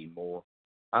rap anymore.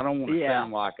 I don't want to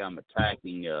sound like I'm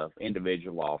attacking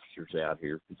individual officers out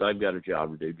here because they've got a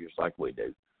job to do just like we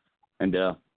do.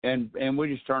 And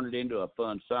we just turned it into a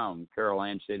fun song. Carol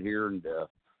Ann sit here and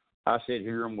I sit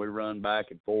here and we run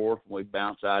back and forth and we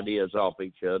bounce ideas off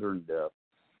each other and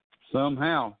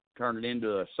somehow turn it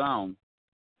into a song.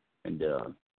 And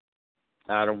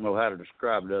I don't know how to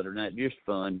describe it other than that. Just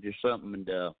fun, just something.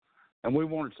 And we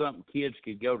wanted something kids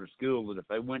could go to school that if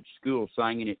they went to school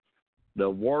singing it, the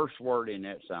worst word in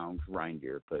that song is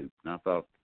reindeer poop. And I thought,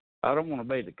 I don't want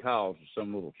to be the cause of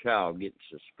some little child getting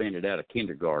suspended out of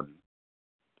kindergarten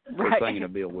for singing a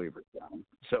Bill Weaver song.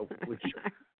 So,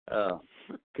 because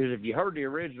if you heard the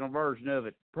original version of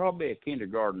it, probably a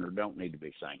kindergartner don't need to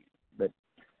be singing. But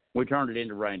we turned it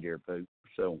into reindeer poop.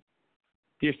 So,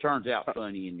 just turns out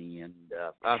funny in the end.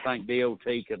 I think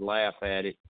DOT could laugh at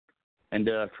it, and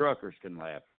truckers can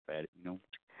laugh at it.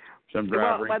 Some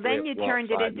driver. Well, then you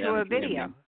turned it into a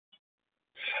video.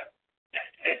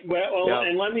 Well,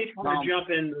 and let me kind of jump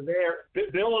in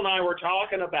there. Bill and I were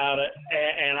talking about it,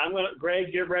 and I'm going to,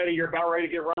 Greg, get ready. You're about ready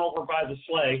to get run over by the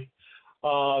sleigh.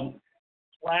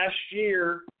 Last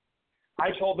year,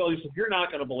 I told Bill, he said, you're not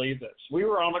going to believe this. We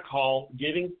were on a call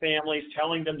giving families,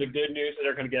 telling them the good news that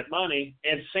they're going to get money,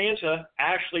 and Santa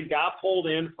actually got pulled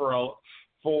in for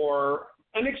for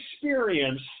an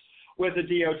experience with the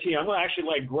DOT. I'm going to actually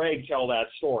let Greg tell that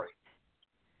story.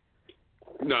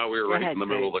 No, we were right in the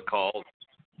middle of the call.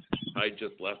 I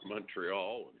just left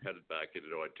Montreal and headed back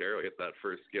into Ontario. Hit that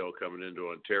first scale coming into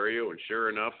Ontario, and sure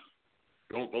enough,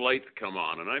 don't the lights come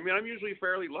on? And I mean, I'm usually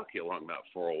fairly lucky along that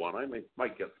 401. I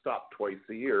might get stopped twice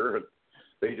a year, and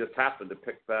they just happened to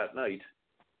pick that night.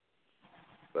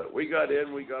 But we got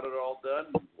in, we got it all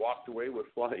done, walked away with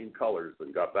flying colors,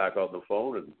 and got back on the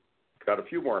phone and got a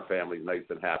few more families nice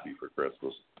and happy for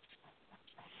Christmas.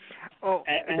 Oh,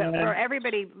 for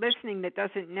everybody listening that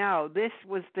doesn't know, this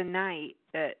was the night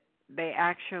that they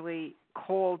actually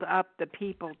called up the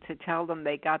people to tell them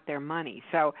they got their money.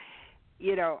 So,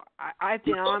 you know, I've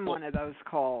been on one of those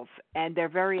calls, and they're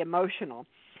very emotional.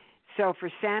 So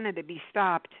for Santa to be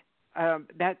stopped,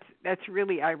 that's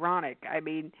really ironic. I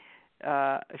mean,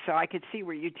 so I could see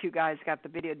where you two guys got the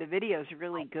video. The video is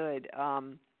really good.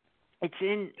 It's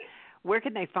in. Where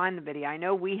can they find the video? I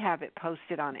know we have it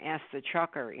posted on Ask the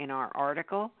Trucker in our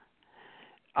article,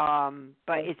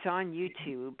 but it's on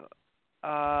YouTube.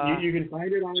 You can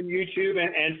find it on YouTube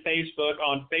and Facebook.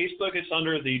 On Facebook, it's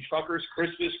under the Truckers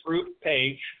Christmas Group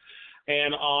page,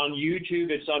 and on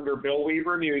YouTube, it's under Bill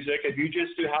Weaver Music. If you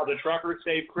just do How the Truckers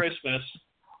Save Christmas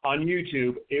on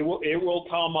YouTube, it will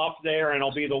come up there, and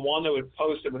it'll be the one that was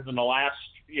posted within the last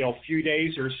few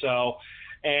days or so.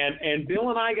 And Bill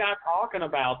and I got talking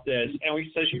about this, and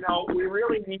we said, we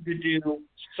really need to do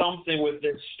something with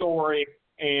this story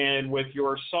and with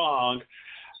your song.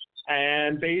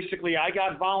 And basically, I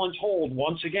got voluntold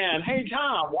once again, hey,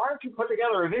 Tom, why don't you put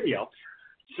together a video?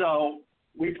 So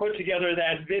we put together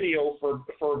that video for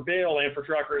Bill and for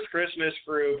Truckers Christmas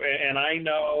Group, and I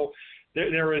know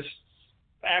there was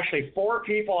actually 4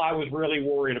 people I was really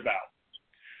worried about.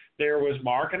 There was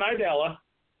Mark and Idella,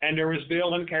 and there was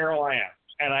Bill and Carol Ann.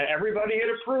 And everybody had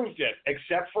approved it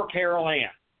except for Carol Ann.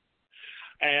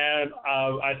 And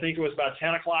I think it was about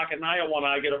 10 o'clock at night when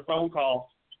I get a phone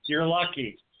call, you're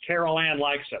lucky, Carol Ann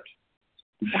likes it.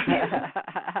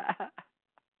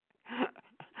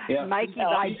 Yeah. Mikey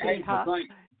likes it, huh?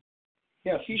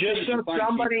 Yeah, just so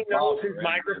somebody knows his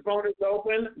microphone is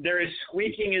open, there is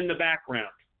squeaking in the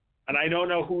background. And I don't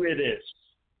know who it is.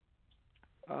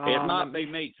 It might be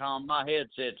me, Tom. My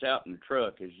headset's out in the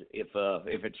truck.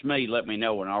 If it's me, let me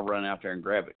know, and I'll run out there and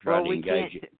grab it. Try to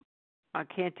engage it. I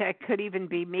can't. That could even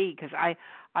be me because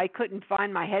I couldn't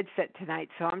find my headset tonight,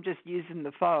 so I'm just using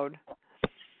the phone.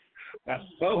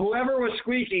 Well, whoever was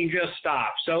squeaking just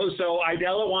stopped. So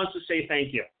Idella wants to say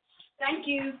thank you. Thank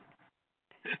you.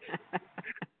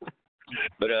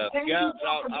 But guys,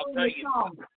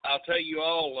 I'll tell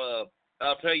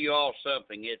you all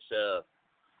something. It's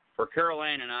for Carol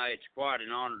Ann and I, it's quite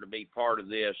an honor to be part of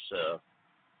this.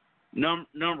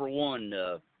 Number one,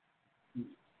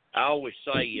 I always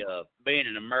say, being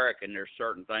an American, there's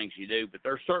certain things you do, but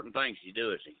there's certain things you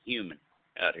do as a human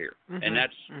out here. Mm-hmm. And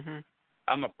that's,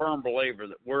 I'm a firm believer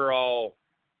that we're all,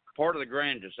 part of the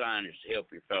grand design is to help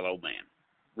your fellow man,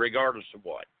 regardless of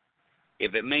what.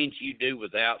 If it means you do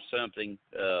without something,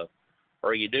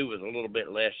 or you do with a little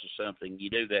bit less of something, you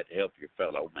do that to help your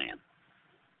fellow man.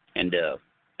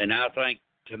 And I think,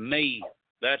 to me,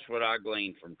 that's what I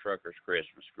gleaned from Truckers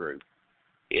Christmas Group,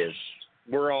 is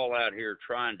we're all out here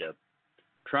trying to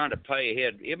pay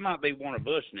ahead. It might be one of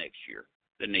us next year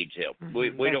that needs help.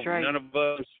 Mm-hmm. We don't. Right. None of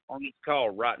us on this call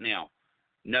right now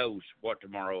knows what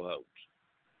tomorrow holds.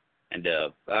 And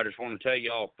I just want to tell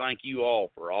you all, thank you all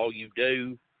for all you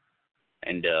do,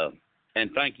 and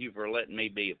thank you for letting me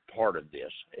be a part of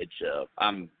this. It's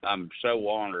I'm so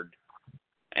honored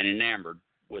and enamored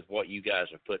with what you guys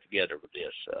have put together with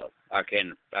this. I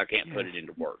can't put it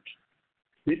into words.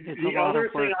 The other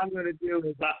thing I'm going to do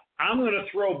is I'm going to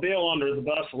throw Bill under the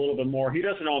bus a little bit more. He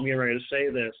doesn't know I'm getting ready to say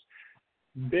this.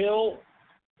 Bill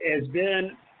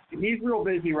he's real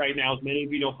busy right now, as many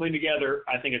of you know, putting together,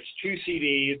 I think it's 2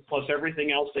 CDs plus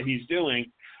everything else that he's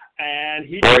doing. And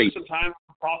he took some time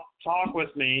to talk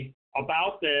with me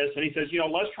about this, and he says,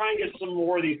 let's try and get some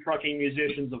more of these trucking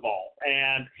musicians involved.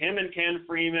 And him and Ken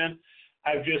Freeman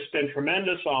have just been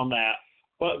tremendous on that.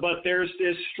 But there's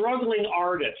this struggling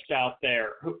artist out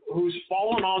there who's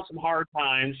fallen on some hard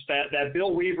times that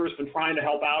Bill Weaver's been trying to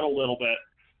help out a little bit,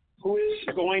 who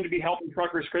is going to be helping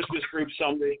Truckers Christmas Group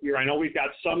some this year. I know we've got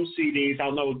some CDs.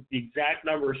 I'll know the exact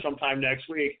number sometime next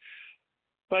week.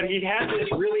 But he had this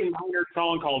really minor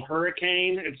song called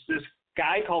Hurricane. It's this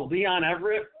guy called Leon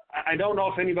Everett. I don't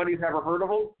know if anybody's ever heard of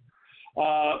him.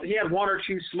 He had 1 or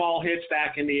 2 small hits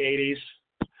back in the 80s.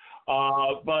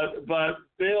 But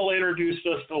Bill introduced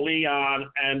us to Leon,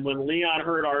 and when Leon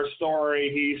heard our story,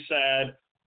 he said,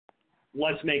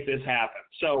 let's make this happen.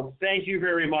 So thank you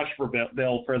very much,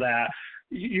 Bill, for that.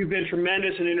 You've been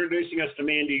tremendous in introducing us to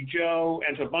Mandy Jo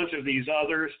and to a bunch of these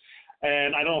others.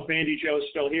 And I don't know if Mandy Jo is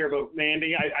still here, but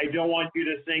Mandy, I don't want you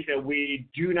to think that we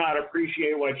do not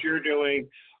appreciate what you're doing,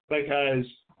 because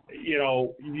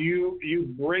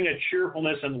you bring a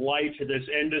cheerfulness and light to this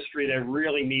industry that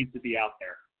really needs to be out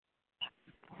there.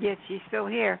 Yes, she's still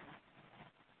here.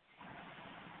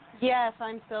 Yes,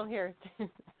 I'm still here.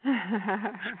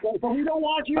 But we don't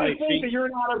want you to think that you're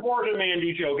not important,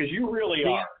 Mandy Jo, because you really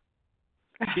are.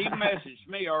 She messaged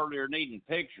me earlier needing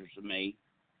pictures of me,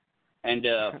 and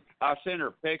I sent her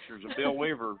pictures of Bill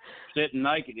Weaver sitting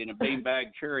naked in a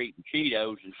beanbag chair eating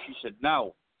Cheetos, and she said,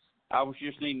 no, I was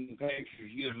just needing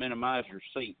pictures. You had minimized your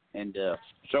seat. And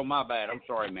so my bad. I'm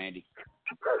sorry, Mandy.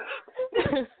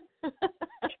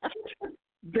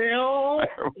 Bill,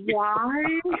 why?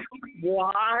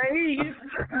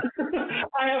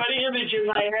 I have an image in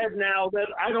my head now that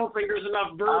I don't think there's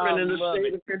enough bourbon in the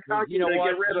state of Kentucky to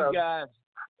get rid of.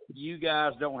 You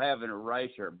guys don't have an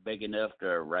eraser big enough to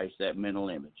erase that mental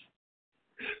image.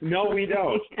 No, we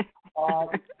don't.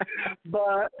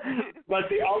 But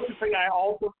the other thing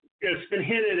it's been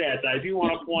hinted at that I do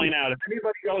want to point out, if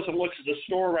anybody goes and looks at the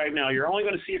store right now, you're only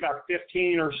going to see about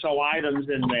 15 or so items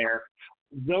in there.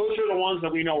 Those are the ones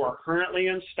that we know are currently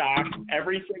in stock.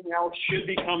 Everything else should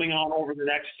be coming on over the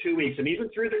next 2 weeks, and even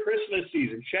through the Christmas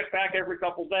season. Check back every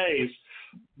couple days,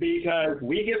 because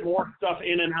we get more stuff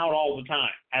in and out all the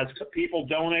time. As people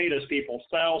donate, as people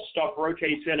sell, stuff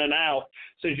rotates in and out.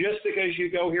 So just because you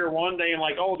go here one day and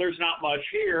there's not much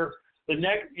here,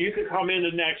 you could come in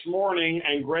the next morning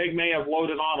and Greg may have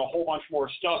loaded on a whole bunch more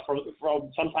stuff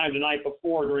from sometime the night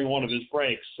before during one of his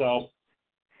breaks. So.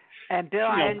 And Bill,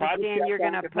 I understand you're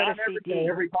going to put a CD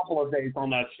every couple of days on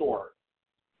that store.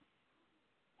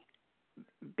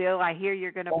 Bill, I hear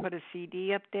you're going to put a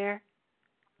CD up there.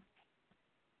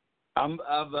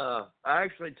 I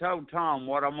actually told Tom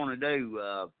what I'm going to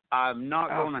do. I'm not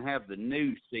going to have the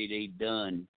new CD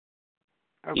done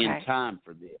in time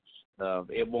for this.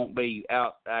 It won't be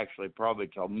out actually probably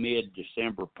till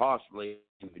mid-December, possibly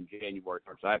even January.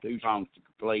 So I have 2 songs to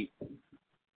complete.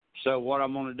 So what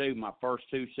I'm going to do, my first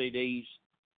 2 CDs,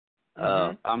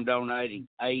 I'm donating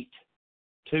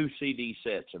 2 CD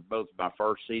sets of both of my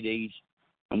first CDs,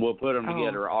 and we'll put them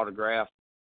together autographed.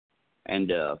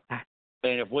 And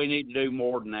if we need to do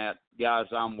more than that, guys,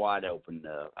 I'm wide open.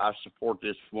 I support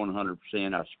this 100%.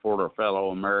 I support our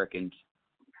fellow Americans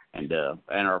and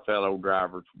our fellow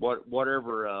drivers.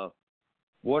 Whatever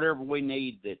we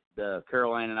need that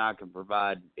Caroline and I can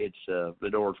provide, it's the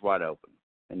door's wide open.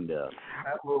 And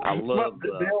I love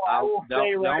the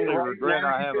only regret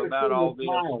I have about all this.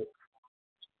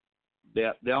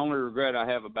 The only regret I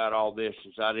have about all this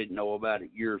is I didn't know about it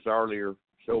years earlier,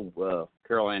 so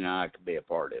Caroline and I could be a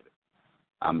part of it.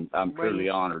 I'm truly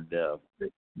honored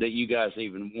that you guys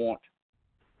even want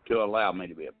to allow me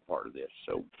to be a part of this.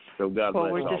 So God bless all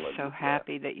of you. Well, we're just so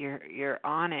happy that you're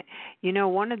on it. You know,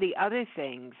 one of the other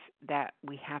things that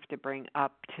we have to bring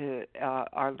up to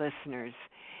our listeners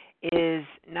is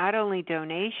not only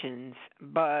donations,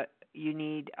 but you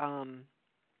need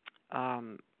I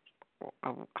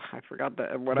forgot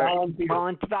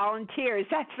volunteers.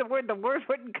 That's the word. The word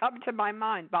wouldn't come to my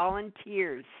mind.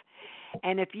 Volunteers.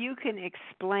 And if you can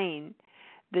explain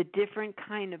the different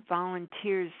kind of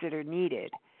volunteers that are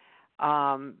needed,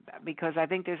 because I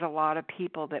think there's a lot of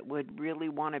people that would really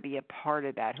want to be a part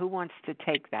of that. Who wants to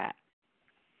take that?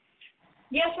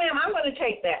 Yes, ma'am. I'm going to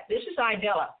take that. This is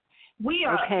Idella. We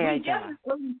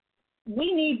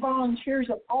need volunteers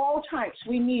of all types.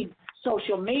 We need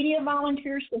social media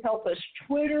volunteers to help us.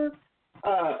 Twitter,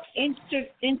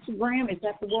 Instagram, is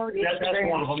that the word? That's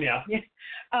one of them, yeah.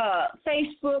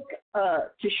 Facebook,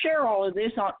 to share all of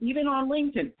this, even on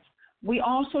LinkedIn. We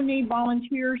also need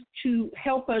volunteers to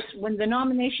help us when the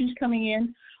nominations coming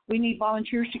in. We need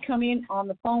volunteers to come in on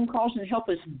the phone calls and help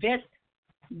us vet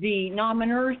the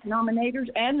nominators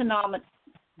and the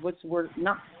what's the word?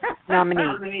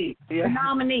 Nominee. Yeah.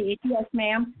 Nominee, yes,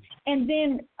 ma'am. And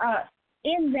then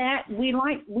in that, we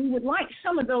would like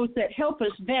some of those that help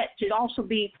us vet to also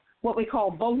be what we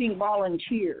call voting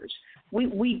volunteers.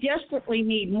 We desperately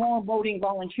need more voting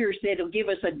volunteers that will give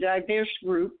us a diverse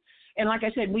group. And like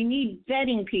I said, we need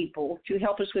vetting people to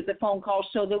help us with the phone calls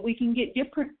so that we can get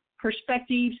different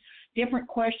perspectives, different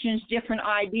questions, different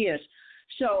ideas.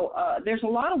 So there's a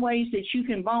lot of ways that you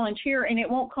can volunteer, and it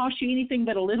won't cost you anything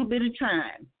but a little bit of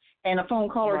time and a phone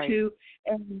call or two.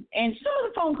 And some of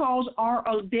the phone calls are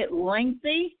a bit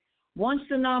lengthy. Once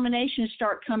the nominations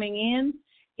start coming in,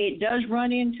 it does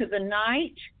run into the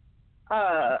night.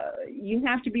 You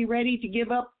have to be ready to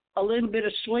give up a little bit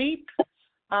of sleep.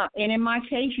 And in my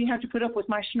case, you have to put up with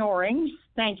my snoring.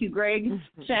 Thank you, Greg,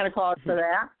 Santa Claus, for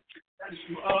that.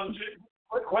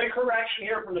 Quick correction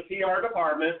here from the PR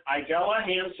department. Idella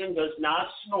Hansen does not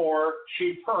snore.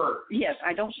 She purrs. Yes,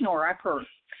 I don't snore. I purr.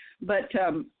 But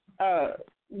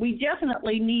we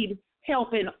definitely need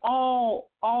help in all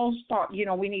spots. You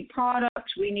know, we need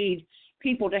products. We need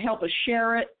people to help us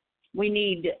share it. We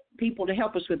need people to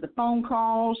help us with the phone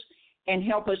calls and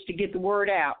help us to get the word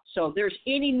out. So there's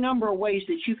any number of ways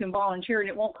that you can volunteer, and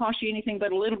it won't cost you anything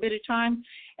but a little bit of time.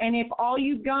 And if all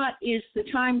you've got is the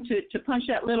time to punch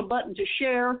that little button to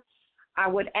share, I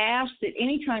would ask that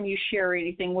anytime you share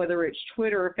anything, whether it's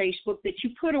Twitter or Facebook, that you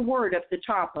put a word up the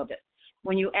top of it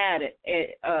when you add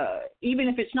it, even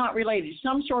if it's not related,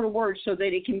 some sort of word so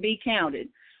that it can be counted.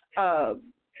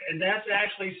 And that's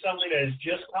actually something that has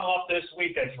just come up this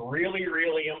week that's really,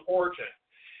 really important.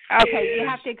 Okay, you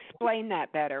have to explain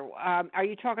that better. Are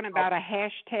you talking about a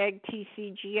hashtag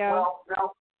TCGO? Well,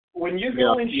 no. When you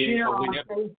go and share on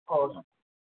Facebook,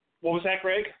 what was that,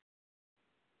 Greg?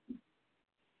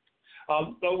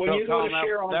 But when you go to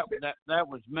share on that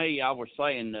was me. I was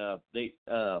saying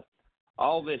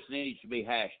all this needs to be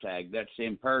hashtagged. That's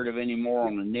imperative anymore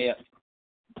on the net.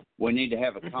 We need to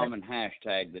have a common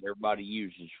hashtag that everybody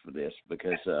uses for this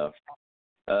because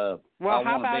I want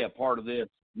to be a part of this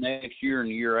next year and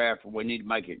the year after. We need to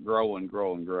make it grow and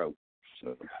grow and grow.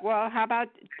 So. Well, how about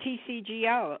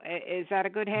TCGO? Is that a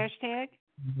good hashtag?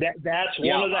 That's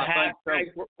one of the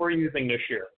hashtags we're using this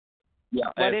year. Yeah,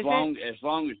 as long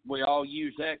as we all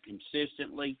use that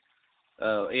consistently,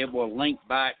 it will link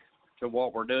back to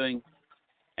what we're doing.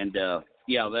 And that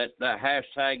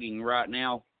hashtagging right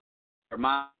now, there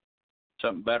might be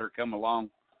something better come along,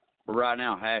 but right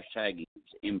now hashtagging is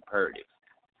imperative.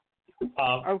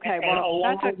 Okay, well, and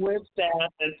along with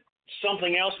that,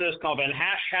 something else that's called, and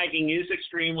hashtagging is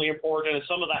extremely important. And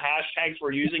some of the hashtags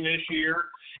we're using this year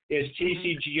is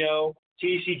TCGO,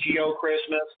 TCGO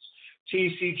Christmas,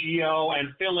 TCGO, and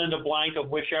fill in the blank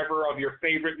of whichever of your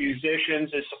favorite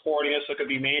musicians is supporting us. So it could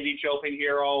be Mandy Jo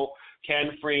Pinheiro,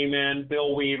 Ken Freeman,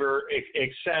 Bill Weaver,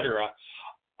 etc.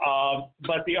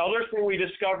 But the other thing we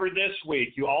discovered this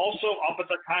week, you also, up at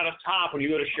the kind of top, when you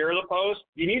go to share the post,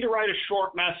 you need to write a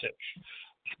short message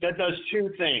that does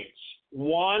two things.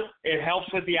 One, it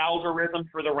helps with the algorithm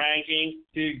for the ranking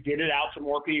to get it out to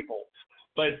more people.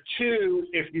 But two,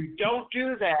 if you don't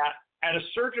do that, at a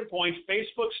certain point,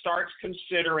 Facebook starts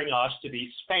considering us to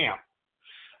be spam.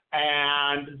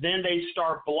 And then they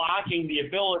start blocking the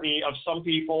ability of some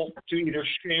people to either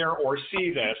share or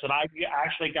see this. And I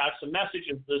actually got some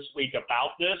messages this week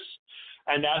about this.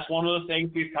 And that's one of the things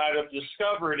we've kind of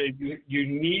discovered is you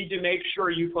need to make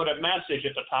sure you put a message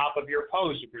at the top of your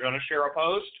post if you're going to share a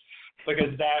post,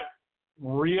 because that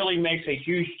really makes a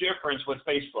huge difference with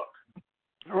Facebook.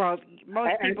 Well,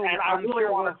 most people, and I really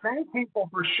want to thank people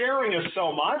for sharing this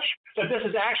so much that this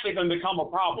has actually going to become a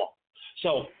problem.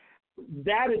 So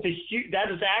that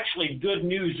is actually good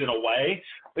news in a way,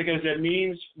 because it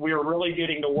means we're really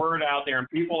getting the word out there, and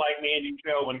people like Mandy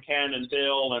Jo and Ken and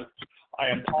Bill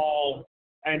and Paul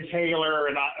and Taylor,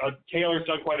 and Taylor's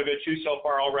done quite a bit too so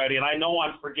far already, and I know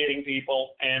I'm forgetting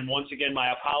people, and once again,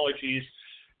 my apologies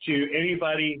to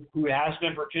anybody who has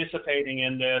been participating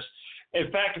in this. In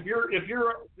fact, if you're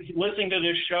listening to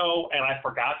this show and I've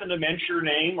forgotten to mention your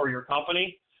name or your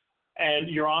company and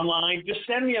you're online, just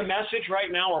send me a message right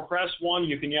now or press 1.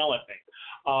 You can yell at me.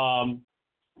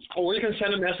 Or you can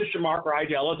send a message to Mark or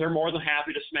Idella. They're more than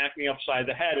happy to smack me upside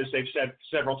the head, as they've said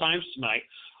several times tonight,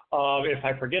 if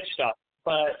I forget stuff.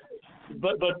 But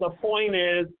the point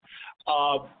is,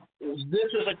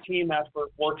 this is a team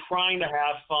effort. We're trying to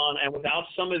have fun, and without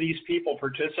some of these people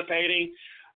participating,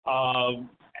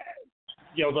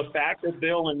 the fact that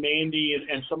Bill and Mandy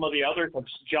and some of the others have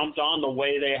jumped on the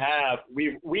way they have,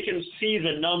 we can see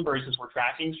the numbers as we're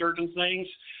tracking certain things,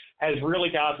 has really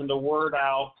gotten the word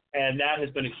out, and that has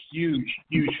been a huge,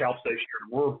 huge help this year.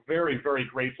 We're very, very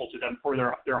grateful to them for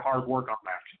their hard work on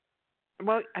that.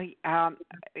 Well,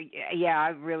 I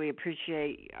really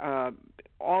appreciate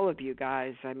all of you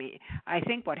guys. I mean, I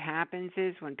think what happens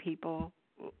is when people,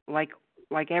 like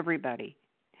everybody,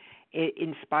 it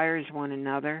inspires one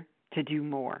another to do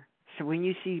more. So when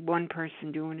you see one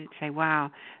person doing it, say, wow,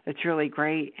 that's really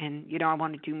great, and, I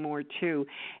want to do more too.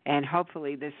 And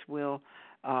hopefully this will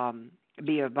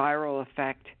be a viral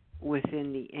effect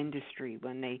within the industry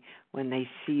when they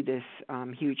see this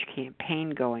huge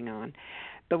campaign going on.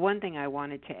 The one thing I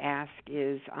wanted to ask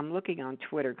is, I'm looking on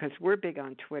Twitter, because we're big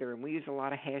on Twitter, and we use a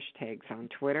lot of hashtags on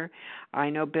Twitter. I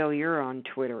know, Bill, you're on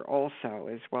Twitter also,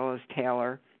 as well as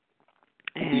Taylor.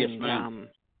 And, yes, ma'am.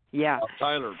 Yeah.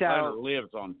 Tyler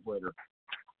lives on Twitter.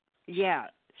 Yeah.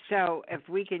 So if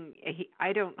we can,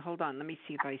 hold on. Let me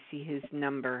see if I see his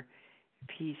number. If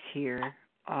he's here.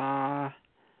 No,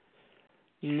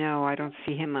 I don't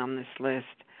see him on this list.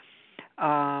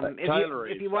 Tyler,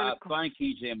 if you want I think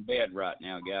he's in bed right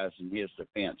now, guys. In his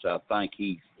defense, I think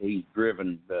he's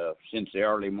driven since the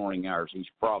early morning hours. He's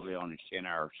probably on his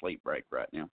 10-hour sleep break right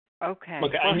now. Okay.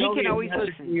 Look, well, I know he can always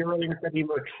listen. He earlier said he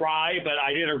would try, but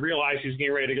I didn't realize he was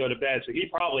getting ready to go to bed, so he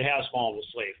probably has fallen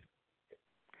asleep.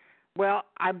 Well,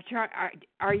 I'm trying.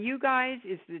 Are you guys?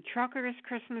 Is the Truckers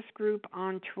Christmas group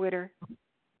on Twitter?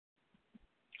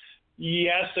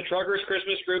 Yes, the Truckers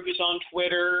Christmas group is on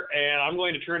Twitter, and I'm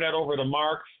going to turn that over to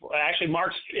Mark. Actually,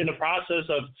 Mark's in the process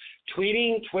of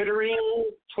tweeting,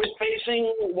 twittering,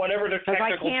 twit-facing, whatever the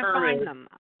technical term is. I can't find them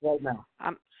right now.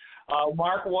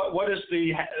 Mark, what is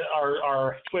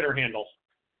our Twitter handle?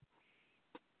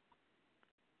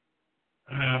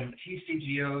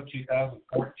 TCGO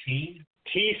 2014.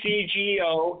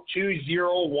 TCGO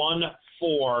 2014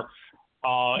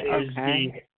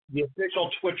 is the official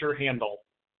Twitter handle.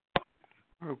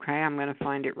 Okay, I'm going to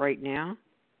find it right now.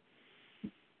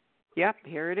 Yep,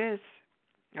 here it is.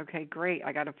 Okay, great.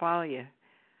 I got to follow you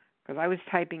because I was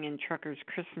typing in Truckers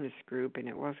Christmas Group and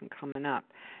it wasn't coming up.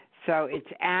 So it's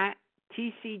at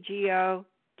TCGO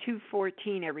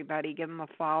 214. Everybody, give them a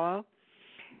follow.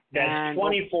 That's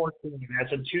 2014.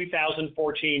 That's in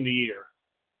 2014 the year.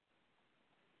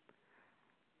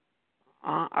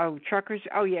 Truckers.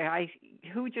 Oh yeah,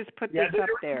 who just put this up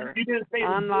there? You didn't say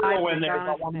on zero live in there.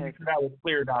 So I want to make sure that was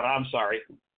cleared out. I'm sorry.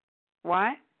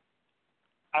 What?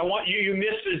 I want you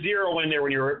missed a zero in there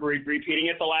when you were repeating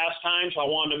it the last time, so I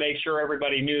wanted to make sure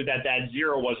everybody knew that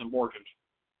zero was important.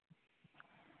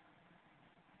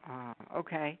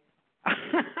 Okay.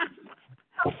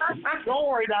 Don't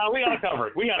worry, Don. We got it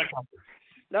covered.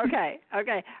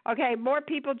 Okay. More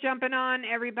people jumping on,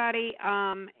 everybody.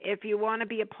 If you want to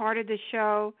be a part of the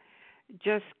show,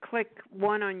 just click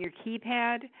 1 on your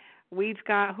keypad. We've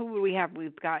got, who do we have?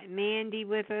 We've got Mandy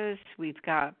with us. We've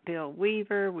got Bill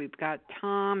Weaver. We've got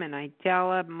Tom and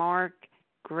Idella, Mark,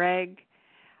 Greg.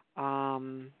 Did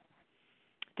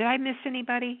I miss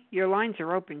anybody? Your lines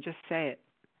are open. Just say it.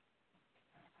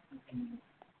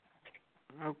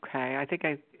 Okay. I think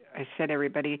I said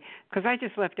everybody because I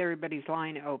just left everybody's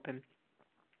line open.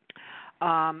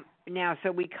 Now,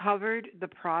 so we covered the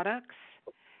products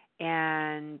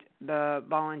and the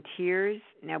volunteers.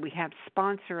 Now we have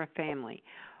sponsor a family.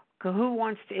 Who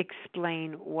wants to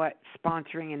explain what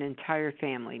sponsoring an entire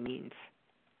family means?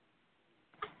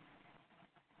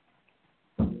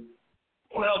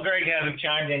 Well, Greg hasn't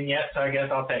chimed in yet, so I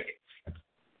guess I'll take it.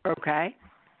 Okay.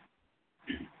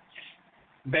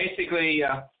 Basically,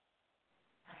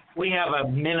 we have a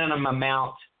minimum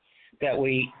amount that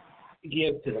we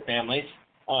give to the families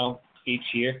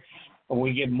each year.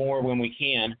 We give more when we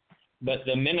can, but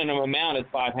the minimum amount is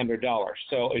 $500.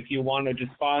 So if you wanted to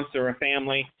sponsor a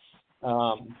family,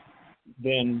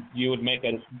 then you would make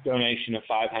a donation of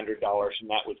 $500, and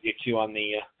that would get you on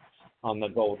the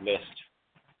gold list.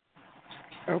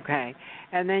 Okay,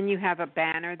 and then you have a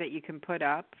banner that you can put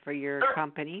up for your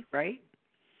company, right?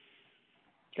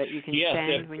 That you can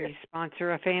send when you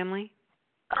sponsor a family?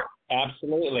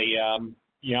 Absolutely. And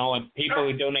people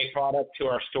who donate product to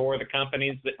our store, the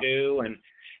companies that do,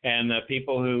 and the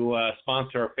people who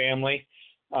sponsor a family,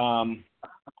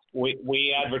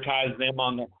 we advertise them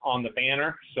on the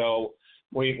banner. So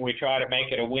we try to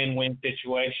make it a win-win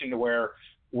situation to where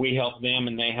we help them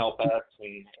and they help us,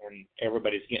 and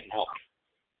everybody's getting helped.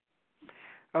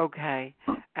 Okay,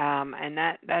 and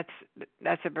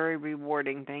that's a very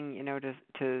rewarding thing,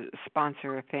 to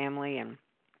sponsor a family.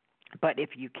 But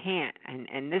if you can't,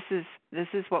 and this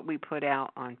is what we put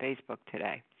out on Facebook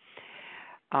today.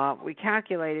 We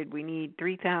calculated we need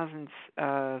 3,000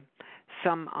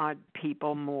 some odd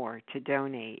people more to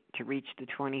donate to reach the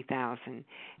 20,000,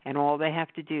 and all they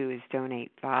have to do is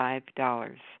donate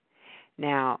 $5.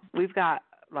 Now we've got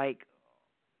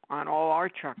on all our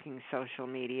trucking social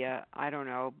media, I don't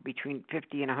know, between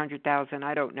 50 and 100,000.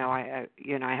 I don't know. I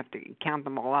have to count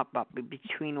them all up, but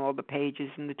between all the pages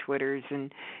and the Twitters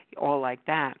and all like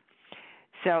that.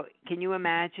 So can you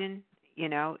imagine?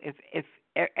 If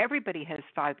everybody has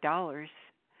 $5,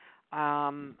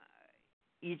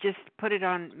 you just put it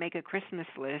on, make a Christmas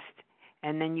list,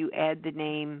 and then you add the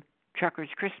name Truckers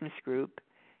Christmas Group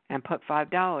and put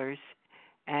 $5,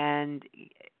 and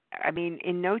I mean,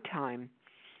 in no time,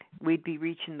 we'd be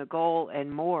reaching the goal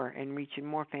and reaching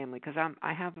more family, because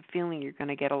I have a feeling you're going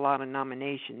to get a lot of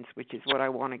nominations, which is what I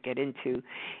want to get into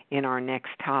in our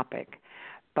next topic.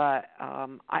 But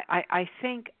I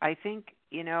think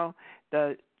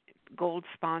the gold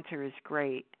sponsor is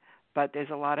great, but there's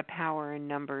a lot of power in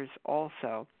numbers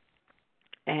also.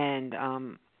 And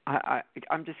I'm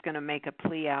just going to make a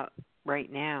plea out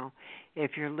right now.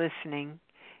 If you're listening,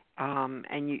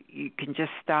 and you can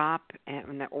just stop,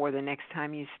 or the next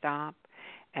time you stop,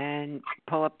 and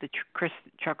pull up the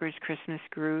Truckers Christmas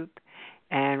group,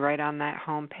 and right on that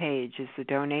home page is the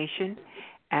donation,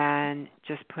 and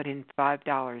just put in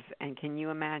 $5. And can you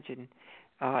imagine?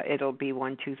 It'll be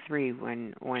 1, 2, 3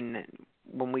 when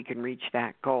we can reach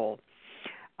that goal.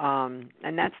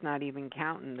 And that's not even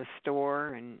counting the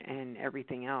store and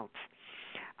everything else.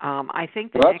 I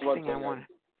think the next thing I want to...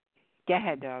 Go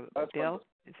ahead, Bill.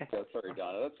 Sorry,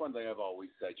 Donna. That's one thing I've always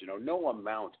said. No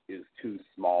amount is too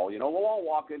small. We'll all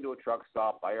walk into a truck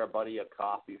stop, buy our buddy a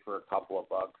coffee for a couple of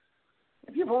bucks.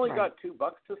 If you've only got $2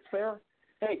 to spare,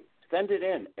 hey, send it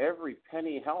in. Every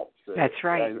penny helps. That's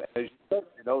right. As you said,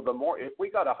 the more, if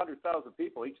we got 100,000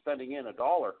 people each sending in $1,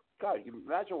 God, you can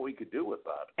imagine what we could do with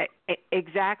that.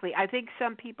 Exactly. I think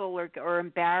some people are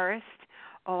embarrassed.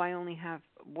 Oh, I only have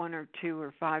 $1 or $2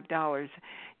 or $5.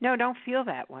 No, don't feel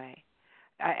that way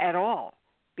at all,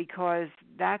 because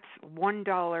that's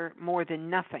 $1 more than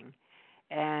nothing.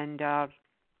 And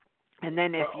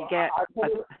then if you get...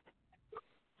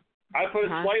 I put it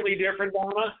slightly different,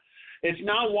 Donna. It's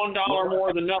not $1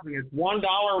 more than nothing. It's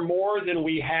 $1 more than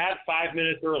we had 5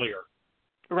 minutes earlier.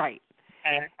 Right.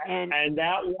 And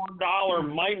that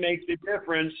 $1 might make the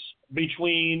difference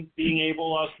between being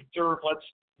able to serve,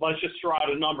 let's just throw out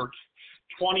a number,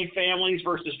 20 families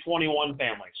versus 21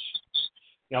 families.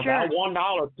 Sure. That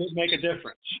 $1 could make a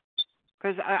difference.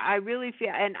 Because I really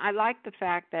feel, and I like the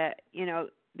fact that,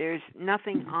 there's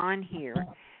nothing on here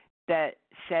that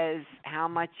says how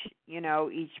much,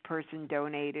 each person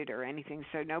donated or anything.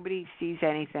 So nobody sees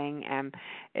anything. And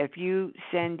if you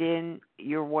send in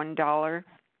your $1,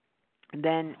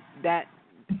 then that,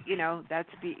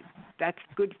 that's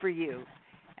good for you.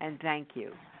 And thank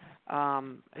you.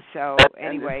 So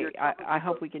anyway, I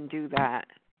hope we can do that.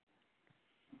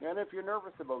 And if you're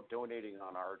nervous about donating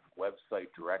on our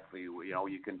website directly,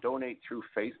 you can donate through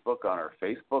Facebook on our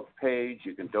Facebook page.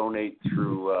 You can donate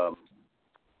through,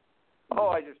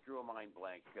 I just drew a mind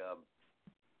blank.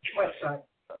 Website.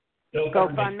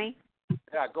 GoFundMe?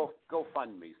 Yeah,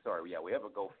 GoFundMe. Sorry. Yeah, we have a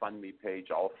GoFundMe page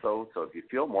also. So if you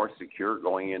feel more secure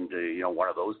going into, one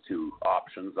of those two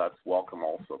options, that's welcome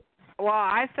also. Well,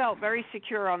 I felt very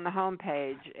secure on the home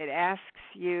page. It asks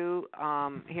you,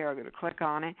 here, I'm going to click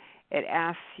on it. It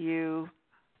asks you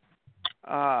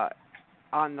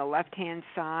on the left-hand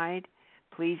side,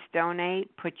 please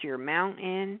donate, put your amount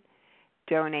in,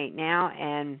 donate now,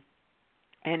 and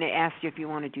it asks you if you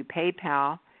want to do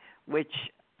PayPal, which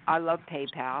I love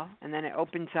PayPal, and then it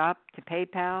opens up to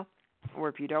PayPal, or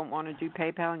if you don't want to do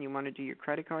PayPal and you want to do your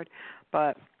credit card,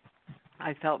 but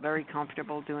I felt very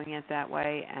comfortable doing it that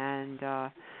way, and,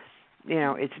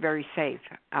 it's very safe.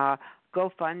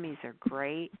 GoFundMes are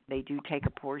great. They do take a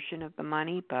portion of the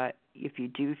money, but if you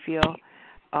do feel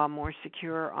more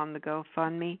secure on the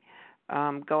GoFundMe,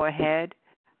 go ahead,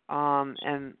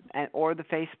 or the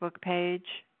Facebook page.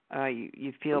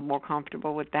 You feel more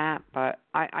comfortable with that, but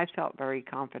I felt very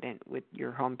confident with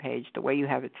your homepage, the way you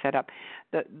have it set up.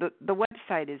 The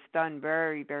website is done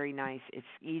very, very nice. It's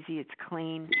easy, it's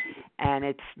clean, and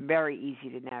it's very easy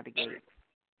to navigate.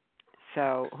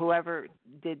 So whoever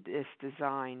did this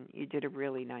design, you did a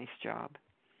really nice job.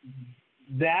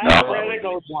 That credit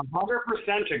goes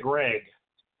 100% to Greg.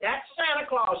 That's Santa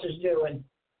Claus is doing.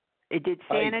 Did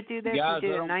Santa do this? Guys, you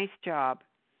did a nice job.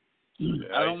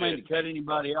 I don't mean to cut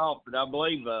anybody off, but I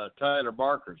believe Tyler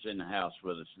Barker's in the house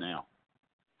with us now.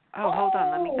 Oh, hold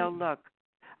on. Let me go look.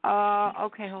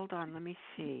 Okay, hold on. Let me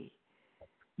see.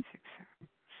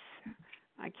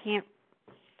 I can't.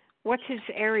 What's his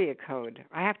area code?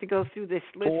 I have to go through this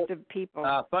list of people.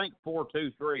 I think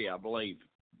 423, I believe.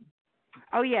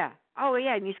 Oh, yeah.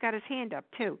 And he's got his hand up,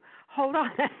 too. Hold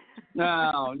on.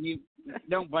 No, you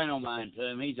don't pay no mind to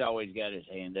him. He's always got his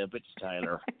hand up. It's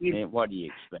Tyler. What do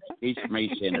you expect? He's from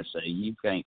East Tennessee. You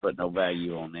can't put no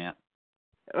value on that.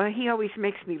 Well, he always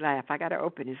makes me laugh. I got to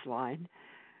open his line.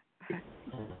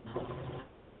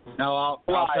 No, I'll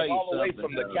tell you all the way something.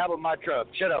 from the cab of my truck.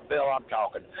 Shut up, Bill. I'm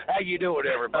talking. How you doing,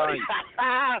 everybody?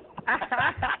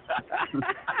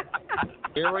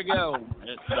 Here we go.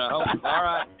 It's all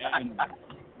right, and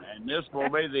this will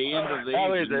be the end of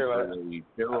the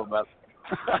show about.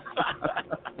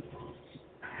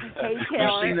 Hey,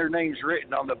 You've seen their names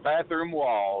written on the bathroom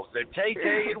walls. They're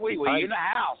TK and Wee Wee in the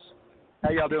house. How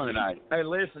y'all doing tonight? Hey,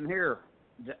 listen here.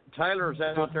 Taylor's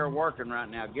out there working right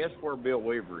now. Guess where Bill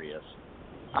Weaver is?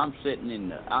 I'm sitting in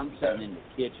the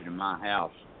kitchen of my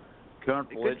house,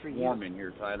 comfortable. It's warm in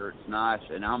here, Tyler. It's nice,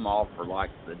 and I'm off for like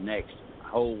the next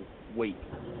whole week.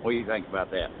 What do you think about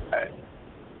that?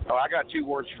 Oh, I got 2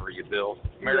 words for you, Bill.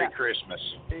 Merry Christmas.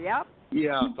 Yep.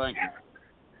 Yeah, thank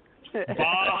you.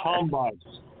 Bah humbug.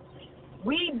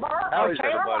 We burnt How is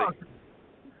everybody?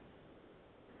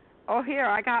 Oh, here,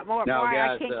 I got more. No, Boy,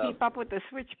 guys, I can't keep up with the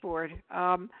switchboard.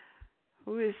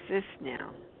 Who is this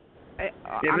now? If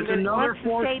it's another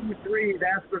 423,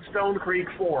 that's the Stone Creek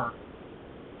 4.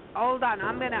 Hold on,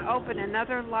 I'm going to open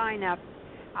another line up.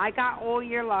 I got all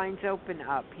your lines open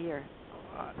up here.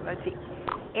 Let's see.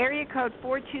 Area code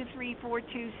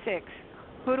 423426.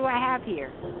 Who do I have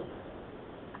here?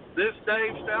 This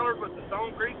Dave Steller with the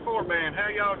Stone Creek 4 band. How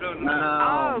y'all doing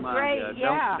tonight? Oh, great,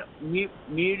 God. yeah.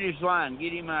 Mute his line.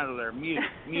 Get him out of there. Mute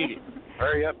it.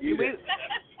 Hurry up, mute it.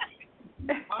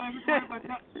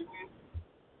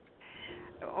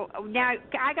 Now,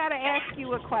 I got to ask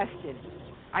you a question.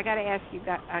 I got to ask you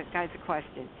guys a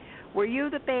question. Were you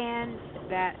the band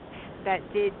that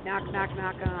did Knock, Knock,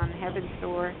 Knock on Heaven's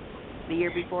Door the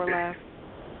year before last?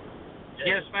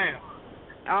 Yes, ma'am.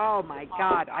 Oh, my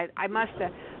God. I must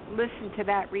have listened to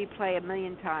that replay a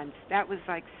million times. That was,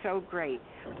 like, so great.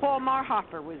 Paul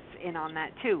Marhofer was in on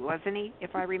that, too, wasn't he,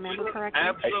 if I remember correctly?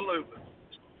 Absolutely.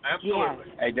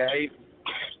 Yes.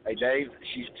 Hey, Dave,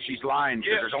 she's lying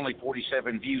because there's only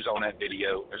 47 views on that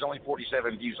video. There's only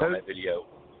 47 views on that video.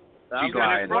 She's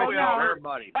lying. Probably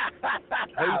everybody.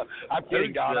 I'm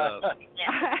kidding, Donna.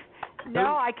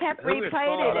 No, I kept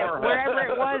replaying it wherever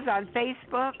it was on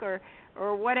Facebook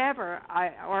or whatever.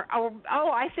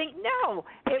 I think no,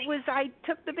 it was I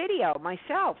took the video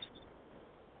myself,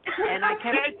 and I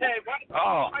kept. Hey, Dave,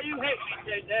 why you hate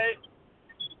me, Dave?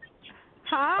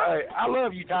 Huh? Hey, I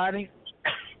love you, Tiny.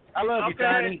 I love you,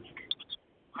 Tiny.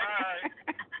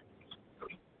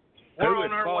 All right. We're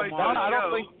on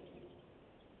our way.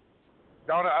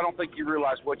 Donna, I don't think you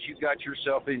realize what you got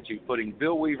yourself into, putting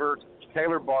Bill Weaver,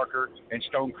 Taylor Barker, and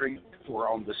Stone Creek were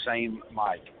on the same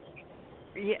mic.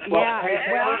 Yeah.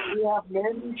 We have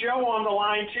Mandy Joe on the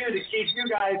line too to keep you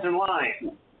guys in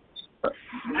line.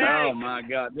 Oh my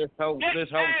God! This whole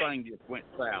thing just went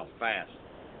south fast.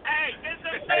 Hey, this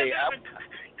is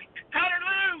cut her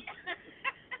loose.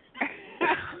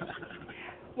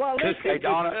 Well, listen. Hey,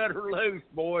 Donna, cut her loose,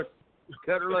 boy.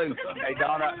 Cut her loose. Hey,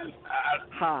 Donna.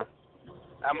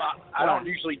 I don't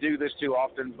usually do this too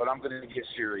often, but I'm going to get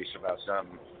serious about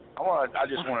something. I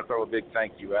just want to throw a big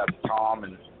thank you out to Tom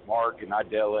and Mark and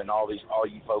Idella and all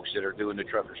you folks that are doing the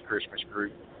Truckers Christmas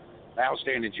group.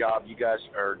 Outstanding job. You guys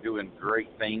are doing great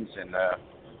things, and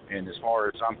as far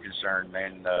as I'm concerned,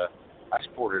 man, I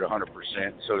support it 100%.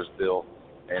 So does Bill,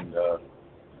 and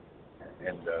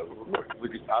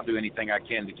I'll do anything I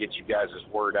can to get you guys'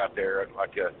 word out there.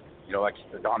 Like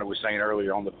Donna was saying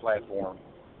earlier on the platform.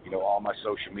 All my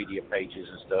social media pages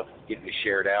and stuff, getting it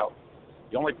shared out.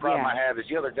 The only problem I have is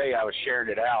the other day I was sharing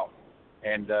it out,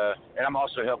 and I'm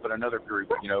also helping another group,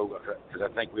 because I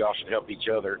think we all should help each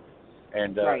other,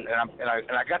 and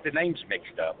I got the names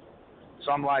mixed up,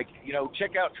 so I'm like,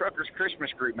 check out Truckers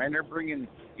Christmas Group, man. They're bringing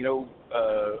goods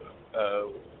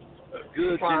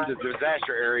into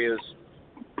disaster areas,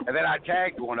 and then I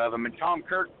tagged one of them, and Tom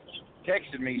Kirk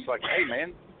texted me. He's like, hey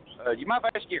man, you mind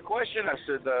if I ask you a question? I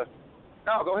said,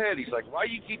 no, go ahead. He's like, why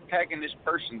do you keep tagging this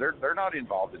person? They're not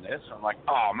involved in this. I'm like,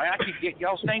 oh man, I keep getting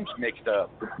y'all's names mixed up.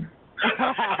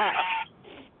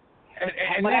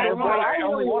 and I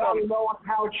only want to know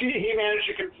how he managed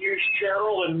to confuse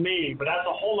Cheryl and me, but that's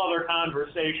a whole other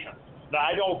conversation that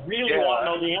I don't really want to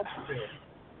know the answer to.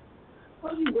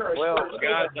 Well,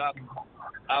 guys,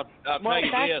 I'll tell you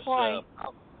this.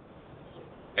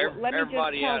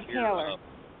 Everybody out here,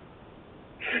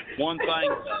 one thing.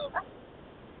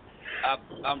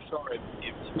 I'm sorry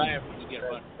if it's bad when you get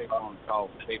a bunch of people on the call,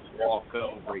 people walk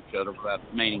over each other without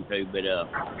meaning to, but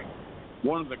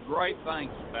one of the great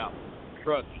things about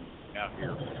trucking out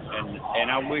here, and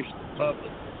I wish the public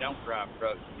that don't drive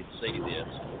trucks could see this,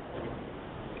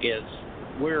 is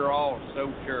we're all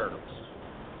so charitable,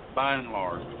 by and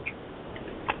large.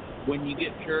 When you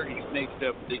get charities mixed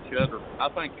up with each other, I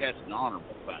think that's an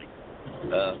honorable thing,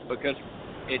 because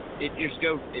it just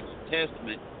goes, it's a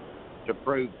testament to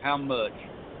prove how much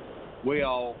we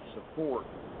all support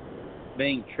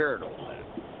being charitable.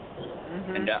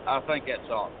 Mm-hmm. And I think that's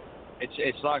awesome.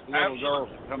 It's like little girls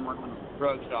that come around the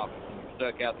truck stops and you're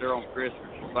stuck out there on Christmas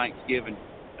or Thanksgiving,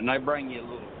 and they bring you a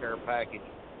little care package.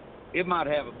 It might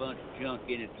have a bunch of junk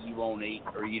in it that you won't eat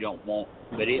or you don't want,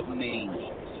 but it means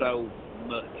so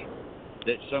much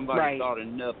that somebody thought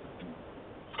enough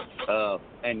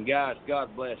And guys,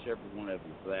 God bless every one of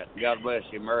you for that. God bless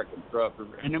the American trucker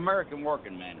and the American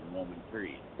working man and woman,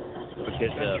 period. Because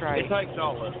it takes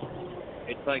all of us.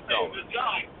 It takes all of us.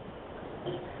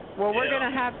 Well, we're going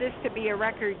to have this to be a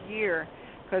record year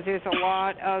because there's a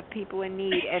lot of people in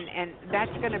need, and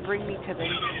that's going to bring me to the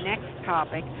next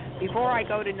topic. Before I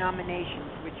go to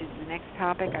nominations, which is the next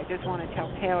topic, I just want to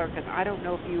tell Taylor, because I don't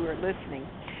know if you were listening,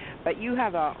 but you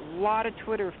have a lot of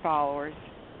Twitter followers,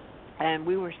 and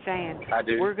we were saying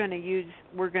we're going to use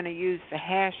the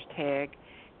hashtag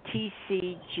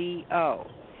TCGO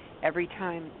every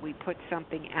time we put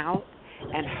something out,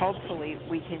 and hopefully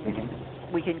we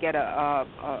can get a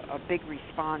big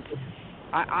response.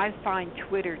 I find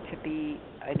Twitter to be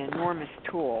an enormous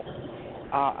tool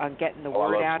on getting the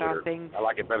word out on things. I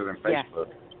like it better than Facebook.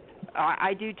 Yeah.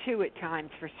 I do too at times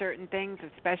for certain things,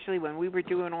 especially when we were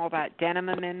doing all that denim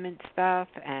amendment stuff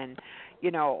and,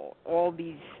 all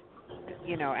these,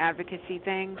 advocacy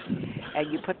things,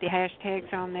 and you put the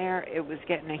hashtags on there, it was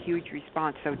getting a huge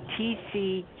response. So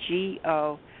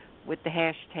TCGO with the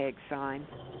hashtag sign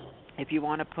if you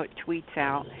want to put tweets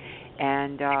out.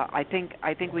 And I think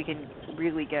we can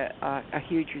really get a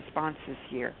huge response this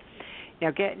year.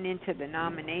 Now, getting into the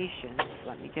nominations,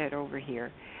 let me get over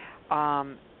here.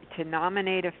 To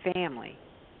nominate a family,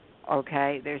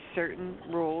 okay, there's certain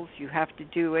rules. You have to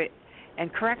do it.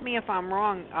 And correct me if I'm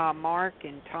wrong, Mark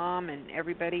and Tom and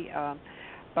everybody,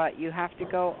 but you have to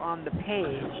go on the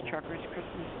page,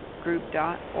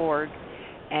 truckerschristmasgroup.org,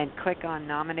 and click on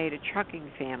Nominate a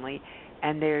Trucking Family,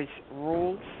 and there's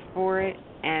rules for it,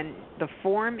 and the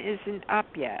form isn't up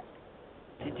yet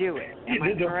to do it. Am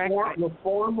I correct? The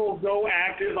form will go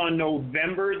active on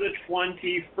November the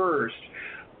 21st.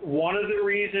 One of the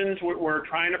reasons we're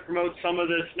trying to promote some of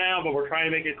this now, but we're trying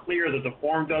to make it clear that the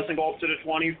form doesn't go up to the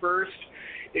 21st,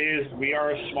 is we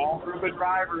are a small group of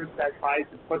drivers that tries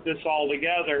to put this all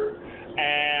together,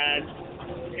 and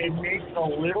it makes it a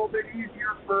little bit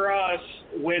easier for us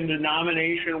when the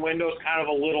nomination window is kind of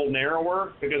a little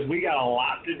narrower, because we got a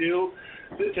lot to do.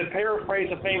 To paraphrase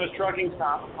a famous trucking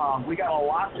song, we got a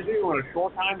lot to do and a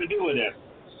short time to do it in.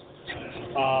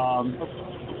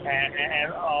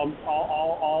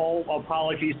 All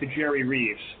apologies to Jerry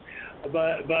Reeves.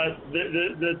 But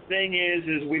the thing is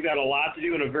we've got a lot to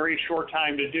do in a very short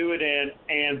time to do it in,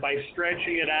 and by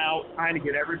stretching it out, trying to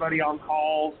get everybody on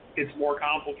calls, it's more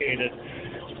complicated.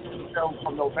 So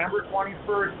from November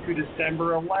 21st to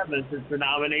December 11th is the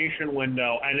nomination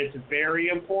window, and it's very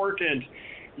important.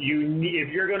 If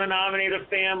you're going to nominate a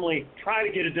family, try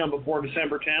to get it done before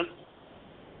December 10th.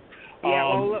 Yeah,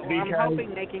 I'm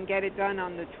hoping they can get it done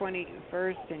on the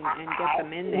 21st and get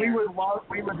them in there. We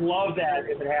would love that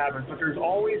if it happens, but there's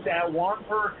always that one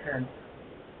person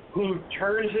who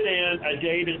turns it in a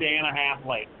day to day and a half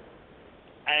late.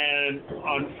 And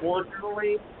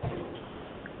unfortunately,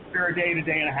 they're a day to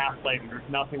day and a half late, and there's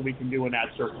nothing we can do in that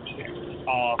circumstance.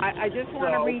 I just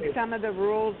want to read some of the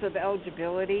rules of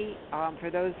eligibility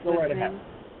for those listening. Right ahead.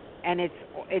 And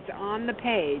it's on the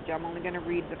page. I'm only going to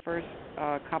read the first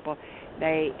couple.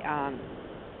 They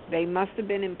must have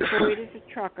been employed as a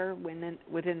trucker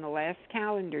within the last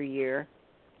calendar year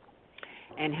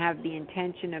and have the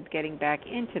intention of getting back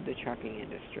into the trucking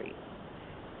industry.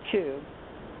 2,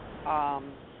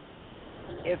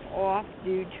 if off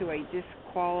due to a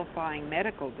disqualifying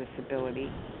medical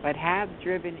disability but have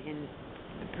driven in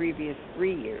the previous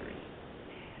 3 years,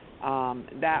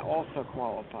 that also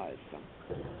qualifies them.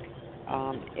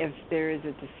 If there is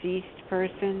a deceased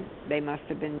person, they must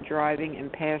have been driving and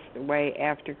passed away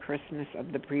after Christmas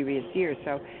of the previous year.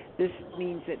 So this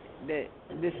means that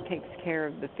this takes care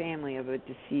of the family of a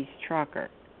deceased trucker.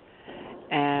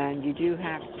 And you do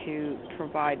have to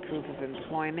provide proof of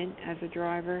employment as a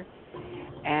driver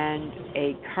and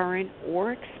a current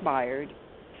or expired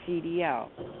CDL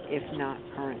if not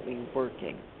currently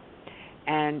working.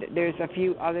 And there's a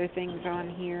few other things on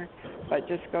here, but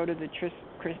just go to the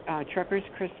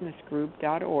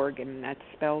truckerschristmasgroup.org, and that's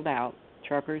spelled out,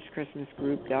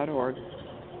 truckerschristmasgroup.org,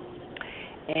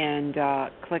 and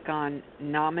click on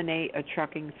Nominate a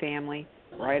Trucking Family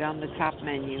right on the top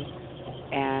menu.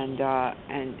 And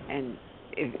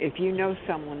if you know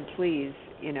someone, please,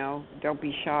 don't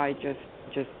be shy,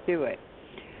 just do it.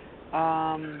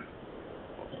 And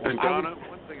Donna,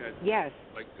 one thing I'd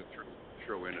like to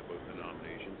throw in about the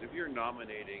nominations, if you're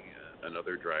nominating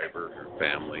another driver or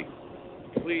family,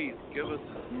 please give us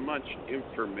as much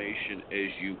information as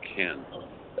you can.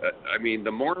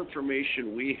 The more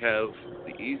information we have,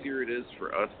 the easier it is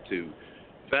for us to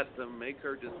vet them, make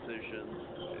our decisions.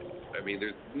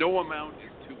 There's no amount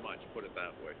is too much, put it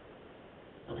that way.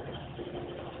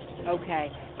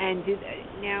 Okay. And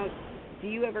now, do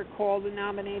you ever call the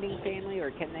nominating family,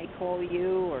 or can they call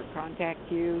you or contact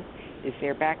you? Is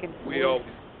there back and forth?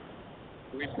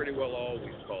 We pretty well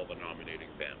always call the nominating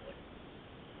family.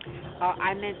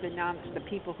 I meant the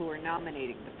people who are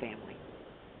nominating the family.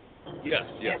 Yes.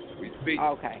 We speak.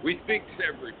 Okay. We speak to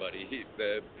everybody.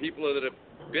 The people that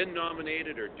have been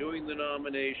nominated or doing the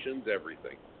nominations,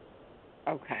 everything.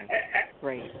 Okay.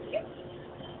 Great.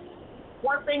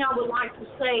 One thing I would like to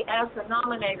say as the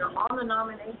nominator on the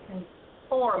nomination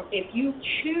form, if you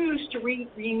choose to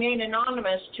remain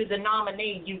anonymous to the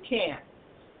nominee, you can.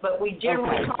 But we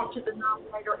generally talk to the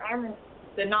nominator and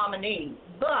the nominee.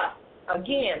 But,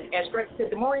 again, as Greg said,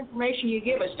 the more information you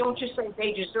give us, don't just say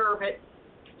they deserve it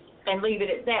and leave it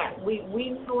at that. We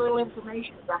need a little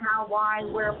information about how, why,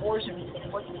 wherefores,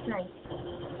 and what you think.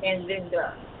 And then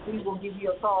we will give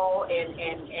you a call and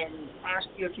ask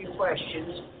you a few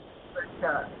questions.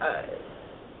 But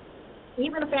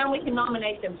even a family can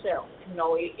nominate themselves. You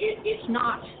know, it's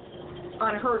not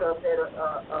unheard of that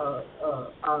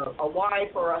a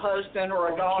wife or a husband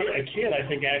or a daughter. A kid, I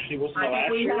think, actually, was last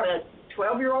year. We had a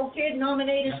 12-year-old kid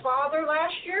nominate his father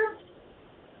last year.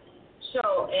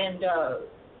 So, and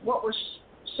what was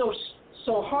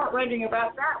so heart-rending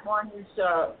about that one is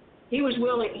he was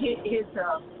willing, his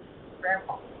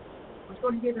grandpa was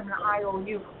going to give him an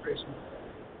IOU for Christmas,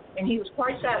 and he was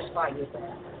quite satisfied with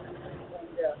that.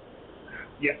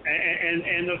 Yeah,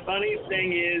 and the funny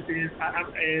thing is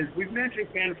we've mentioned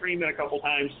Ken Freeman a couple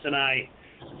times tonight,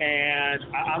 and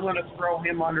I'm going to throw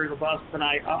him under the bus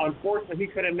tonight. Unfortunately,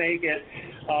 he couldn't make it.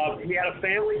 He had a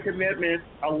family commitment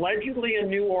allegedly in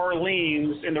New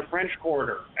Orleans in the French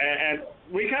Quarter, and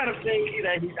we kind of think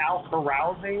that he's out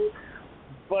carousing,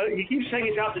 but he keeps saying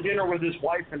he's out to dinner with his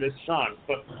wife and his son,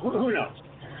 but who knows?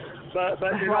 But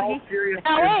in all seriousness,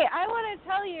 now wait, I want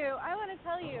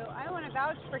to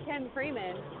vouch for Ken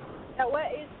Freeman that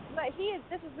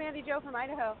this is Mandy Jo from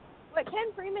Idaho. What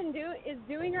Ken Freeman is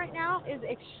doing right now is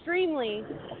extremely,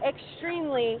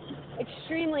 extremely,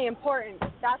 extremely important.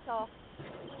 That's all.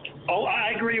 Oh,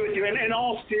 I agree with you. And in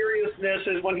all seriousness,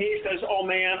 is when he says, "Oh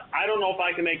man, I don't know if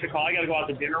I can make the call. I got to go out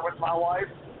to dinner with my wife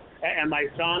and my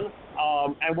son,"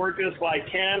 and we're just like,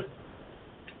 Ken,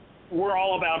 we're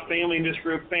all about family in this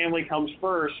group. Family comes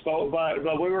first. But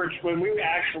when we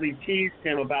actually teased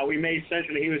him about, we made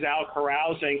mention that he was out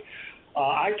carousing.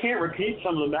 I can't repeat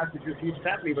some of the messages he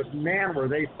sent me, but man, were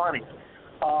they funny.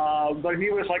 But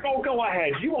he was like, "Oh, go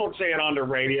ahead. You won't say it on the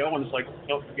radio." And it's like,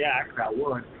 "Oh, yeah, I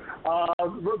would."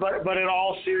 But in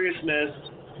all seriousness,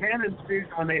 Ken and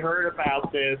Susan, when they heard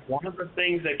about this, one of the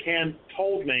things that Ken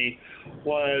told me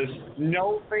was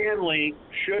no family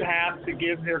should have to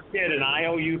give their kid an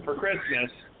IOU for Christmas.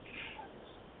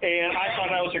 And I thought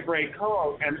that was a great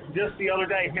quote. And just the other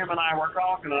day, him and I were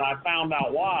talking, and I found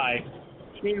out why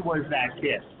he was that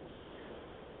kid.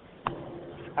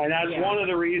 And that's one of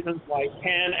the reasons why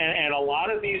Ken and a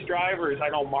lot of these drivers, I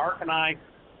know Mark and I,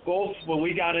 both when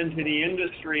we got into the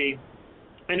industry,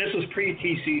 and this was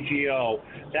pre-TCGO,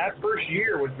 that first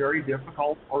year was very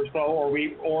difficult or so, or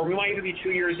we might even be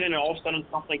 2 years in and all of a sudden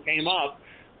something came up,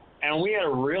 and we had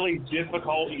a really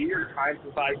difficult year trying to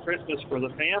provide Christmas for the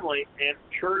family, and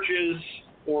churches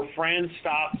or friends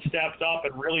stepped up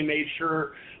and really made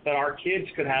sure that our kids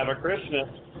could have a Christmas.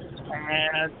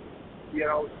 And, you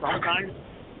know, sometimes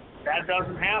that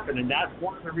doesn't happen, and that's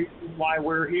one of the reasons why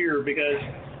we're here, because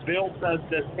Bill says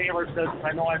this, Taylor says this,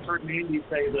 I know I've heard Mandy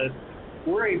say this,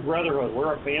 we're a brotherhood,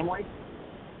 we're a family,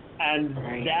 and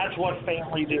that's what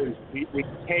family do. We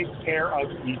take care of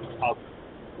each other.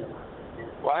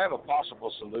 Well, I have a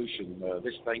possible solution.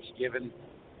 This Thanksgiving,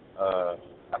 I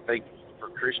think for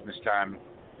Christmas time,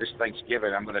 this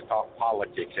Thanksgiving, I'm going to talk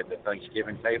politics at the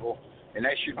Thanksgiving table, and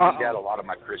that should beat out a lot of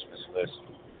my Christmas list.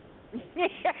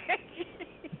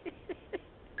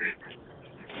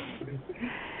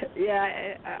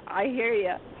 Yeah, I hear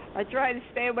you. I try to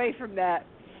stay away from that.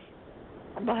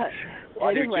 But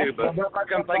anyway. I do too, but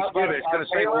come Thanksgiving, it's going to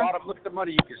save a lot of, look at the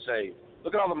money you can save.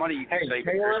 Look at all the money you can save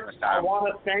at Christmas time. I want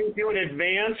to thank you in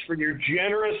advance for your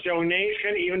generous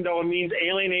donation, even though it means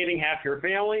alienating half your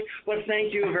family. But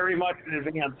thank you very much in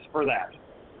advance for that.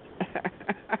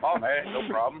 Oh, man, no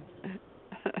problem.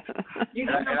 And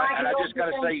I just got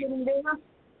to say,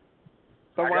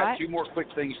 I got two more quick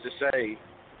things to say.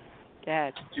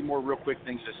 Dad. Two more real quick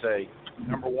things to say.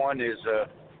 Number one is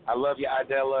I love you,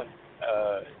 Idella.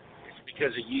 It's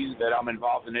because of you that I'm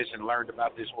involved in this and learned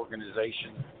about this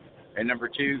organization. And number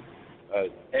two,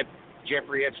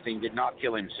 Jeffrey Epstein did not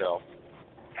kill himself.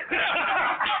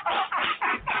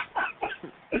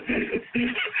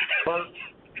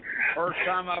 First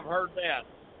time I've heard that.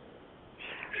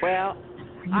 Well,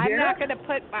 I'm not going to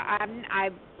put.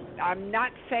 I'm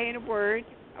not saying a word,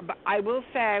 but I will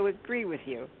say I would agree with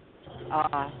you.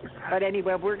 But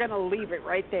anyway, we're going to leave it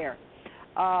right there.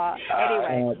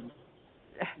 Anyway.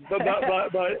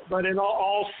 But in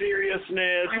all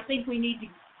seriousness, I think we need to.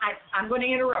 I'm going to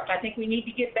interrupt. I think we need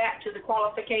to get back to the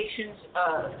qualifications,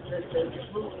 the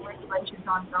rules and regulations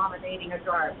on nominating a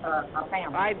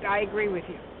family. I agree with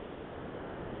you.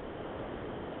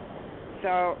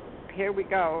 So here we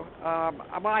go.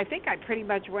 Well, I think I pretty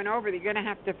much went over. You're going to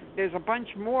have to. There's a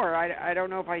bunch more. I don't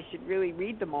know if I should really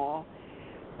read them all.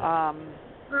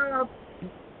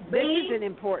 This is an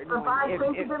important one. Provide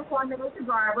proof of employment as a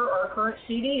driver or a current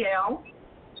CDL.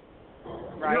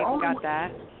 Right, got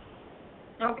that.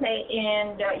 Okay,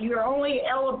 and you're only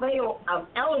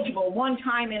eligible one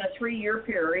time in a 3-year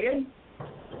period.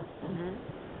 Mm-hmm.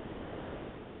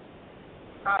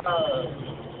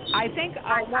 I think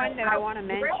one that I want to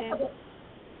mention.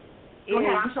 Go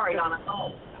ahead. I'm sorry, Donna.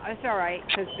 It's all right,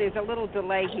 because there's a little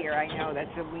delay here. I know that,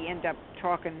 so we end up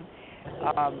talking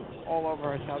all over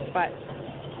ourselves. But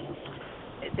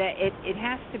that it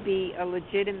has to be a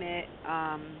legitimate.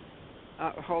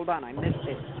 Hold on, I missed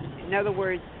it. In other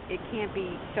words, it can't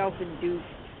be self-induced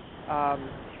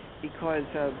because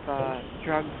of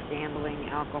drugs, gambling,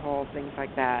 alcohol, things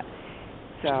like that.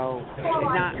 So poor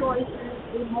life choices,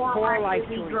 poor life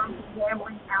choices. Drugs,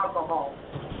 gambling, alcohol.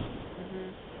 Mm-hmm.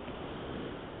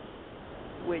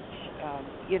 Which,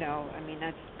 I mean,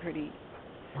 that's pretty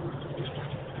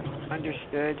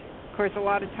understood. Of course, a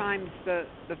lot of times the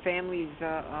family's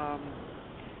a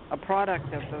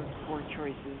product of those poor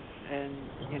choices, and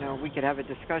we could have a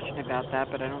discussion about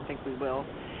that, but I don't think we will.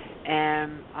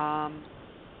 And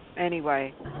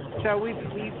anyway, so we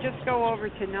just go over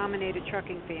to nominate a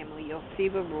trucking family. You'll see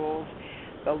the rules.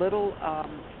 The little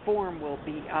form will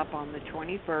be up on the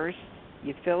 21st.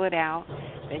 You fill it out,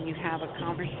 then you have a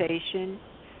conversation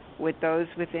with those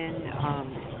within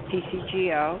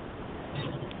TCGO,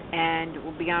 and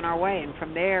we'll be on our way. And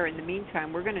from there, in the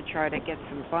meantime, we're going to try to get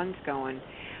some funds going,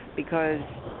 because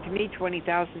to me,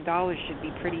 $20,000 should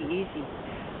be pretty easy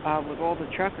with all the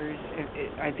truckers.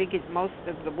 I think most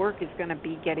of the work is going to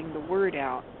be getting the word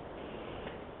out,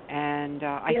 and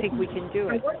I think we can do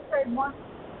it.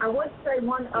 I would say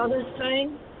one other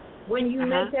thing. When you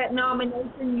make that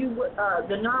nomination,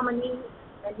 the nominee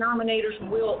and nominators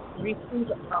will receive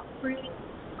a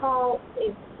pre-call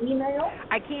email.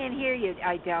 I can't hear you,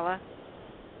 Idella.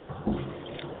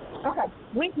 Okay.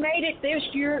 We've made it this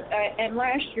year and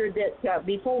last year that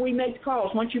before we make the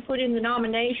calls, once you put in the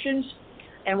nominations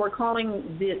and we're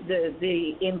calling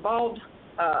the involved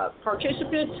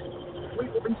participants, we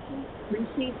will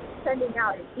receive sending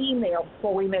out an email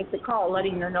before we make the call,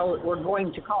 letting them know that we're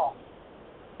going to call.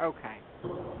 Okay.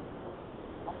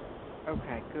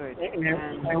 Okay, good.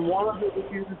 And one of the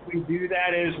reasons we do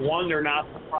that is, one, they're not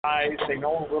surprised. They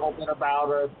know a little bit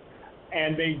about us,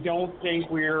 and they don't think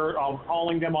we're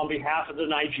calling them on behalf of the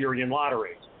Nigerian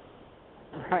lottery.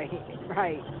 Right.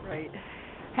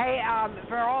 Hey,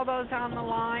 for all those on the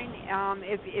line,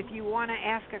 if you want to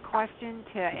ask a question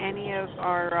to any of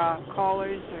our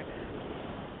callers, or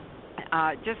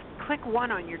just click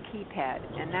 1 on your keypad,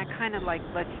 and that kind of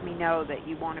lets me know that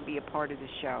you want to be a part of the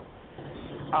show.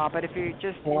 But if you're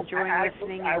just enjoying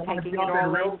listening and taking it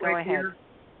all in, go ahead. Here.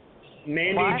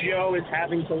 Mandy Joe is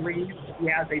having to leave. She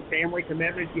has a family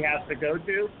commitment she has to go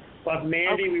to. But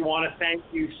Mandy, we want to thank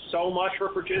you so much for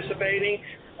participating.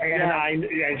 And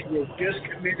she has just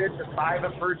committed to 5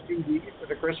 of her CDs for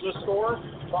the Christmas store.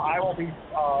 So I will be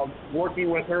working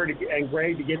with her and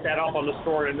Greg to get that up on the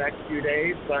store in the next few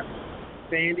days. But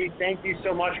Sandy, thank you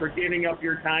so much for giving up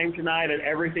your time tonight and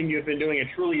everything you've been doing. It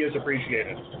truly is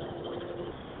appreciated.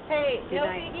 Hey, no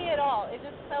biggie at all. It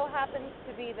just so happens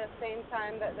to be the same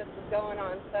time that this is going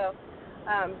on. So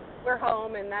we're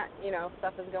home and that,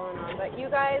 stuff is going on. But you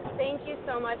guys, thank you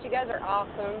so much. You guys are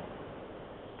awesome.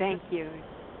 Thank you.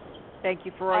 Thank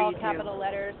you for all you do. All capital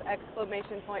letters,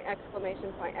 exclamation point.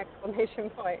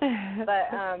 But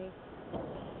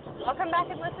I'll come back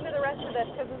and listen to the rest of this,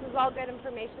 because this is all good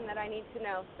information that I need to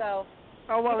know. So,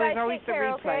 there's always the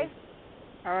replay. Okay?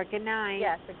 All right, good night.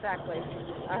 Yes, exactly.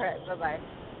 All right, bye-bye.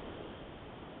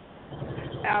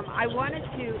 I wanted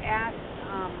to ask,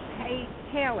 hey,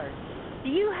 Taylor, do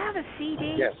you have a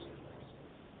CD? Yes.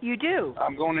 You do?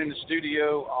 I'm going in the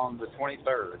studio on the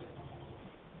 23rd.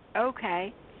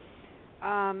 Okay.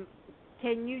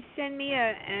 Can you send me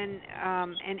an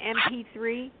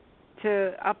MP3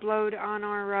 to upload on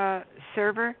our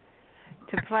server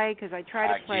to play? Because I try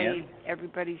to play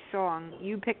everybody's song.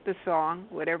 You pick the song,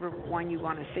 whatever one you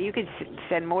want to say. You could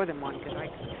send more than one, because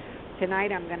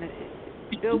tonight I'm going to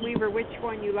Bill Weaver, which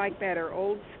one you like better,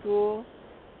 old school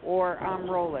or I'm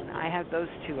rolling? I have those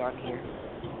two on here.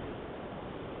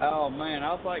 Oh, man,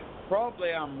 I think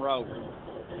probably I'm rolling.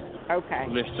 Okay.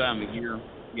 This time of year,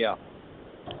 yeah.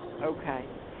 Okay.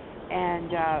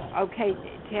 And, okay,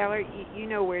 Taylor, you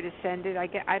know where to send it.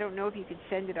 I don't know if you could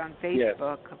send it on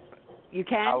Facebook. Yes. You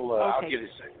can? I'll get it.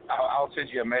 I'll send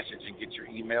you a message and get your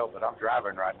email, but I'm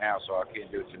driving right now, so I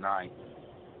can't do it tonight.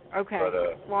 Okay. But,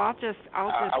 well, I'll just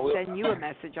send you a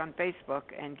message on Facebook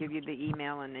and give you the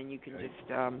email, and then you can just,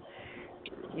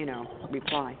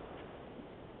 reply.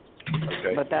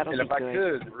 Okay. But that'll and be if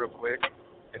good. I could, real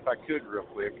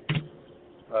quick,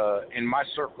 in my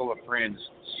circle of friends,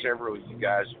 several of you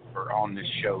guys are on this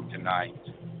show tonight,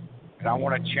 and I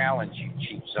want to challenge you,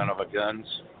 cheap son of a guns,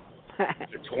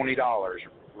 to $20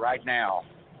 right now.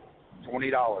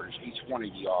 $20 each one of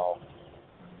y'all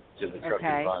to the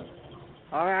trucking fund.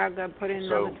 All right, I'm going to put in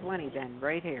another 20 then,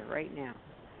 right here, right now.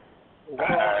 Well,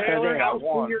 Taylor, I'll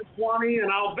see your 20,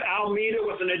 and I'll meet it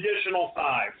with an additional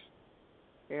 5.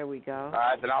 There we go. All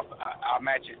right, then I'll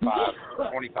match it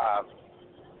 25.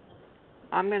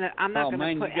 I'm not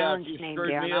gonna put Alan's name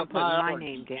down. I'm putting my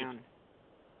name down.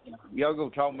 Y'all go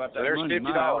talking about that. There's money.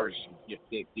 $50 just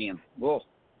kicked in. Whoa.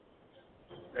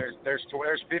 There's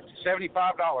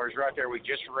 $75 right there we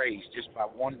just raised just by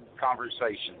one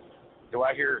conversation. Do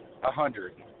I hear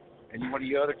 100? And you one of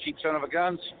you other cheap son of a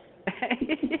guns?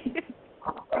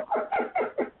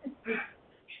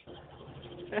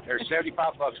 There's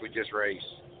 $75 we just raised.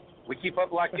 We keep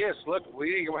up like this. Look,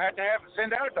 we have to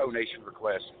send out a donation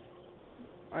request.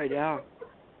 I know.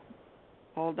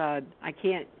 Hold on. I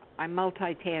can't. I'm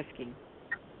multitasking.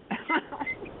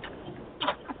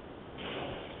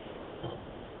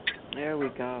 There we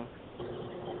go.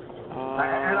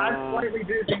 And I'm slightly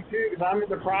busy, too, because I'm in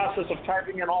the process of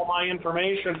typing in all my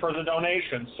information for the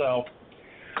donation. So,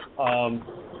 but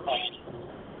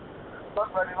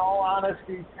in all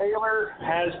honesty, Taylor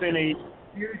has been a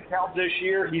huge help this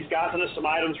year. He's gotten us some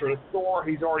items for the store.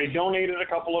 He's already donated a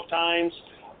couple of times.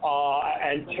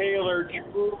 And Taylor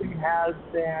truly has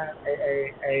been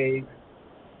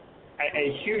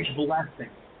a huge blessing.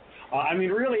 I mean,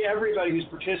 really everybody who's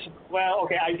participated. Well,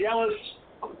 okay, Idelis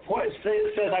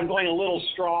says I'm going a little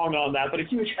strong on that, but a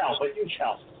huge help.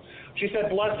 She said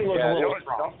blessing was a little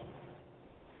strong.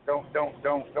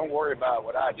 Don't worry about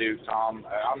what I do, Tom.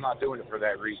 I'm not doing it for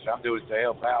that reason. I'm doing it to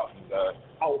help out. And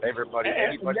anybody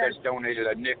that's donated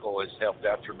a nickel has helped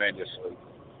out tremendously.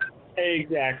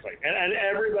 Exactly, and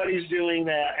everybody's doing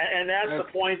that, and that's the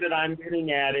point that I'm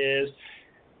getting at is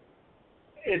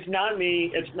it's not me,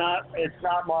 it's not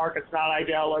Mark, it's not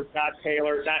Idella, it's not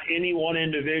Taylor, it's not any one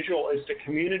individual. It's the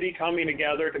community coming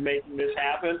together to make this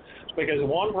happen, because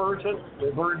one person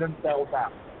will burn themselves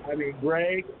out. I mean,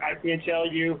 Greg, I can tell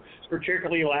you,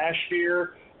 particularly last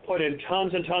year, put in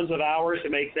tons and tons of hours to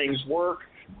make things work.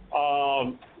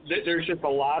 There's just a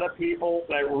lot of people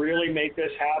that really make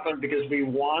this happen because we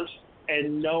want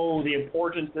and know the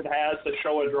importance it has to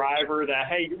show a driver that,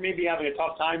 hey, you may be having a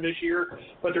tough time this year,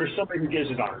 but there's somebody who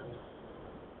gives it on.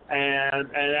 And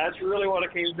that's really what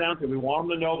it came down to. We want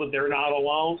them to know that they're not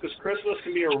alone, because Christmas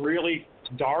can be a really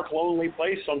dark, lonely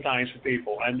place sometimes for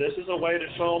people. And this is a way to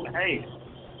show them, hey,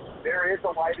 there is a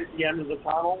light at the end of the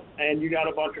tunnel, and you got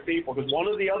a bunch of people. Because one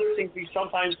of the other things we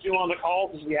sometimes do on the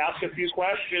calls is we ask a few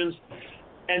questions,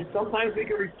 and sometimes we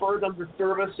can refer them to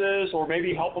services or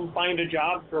maybe help them find a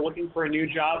job if they're looking for a new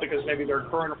job because maybe their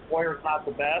current employer is not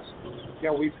the best.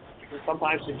 We can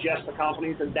sometimes suggest to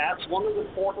companies, and that's one of the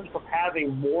importance of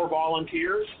having more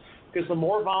volunteers, because the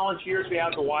more volunteers we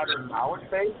have, the wider the knowledge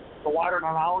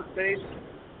base.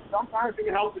 Sometimes we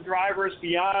can help the drivers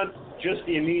beyond just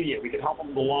the immediate. We can help them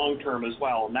in the long term as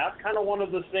well. And that's kind of one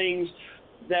of the things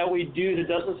that we do that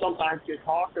doesn't sometimes get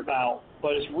talked about,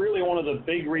 but it's really one of the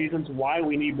big reasons why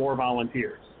we need more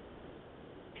volunteers.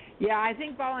 Yeah, I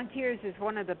think volunteers is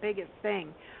one of the biggest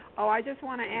things. Oh, I just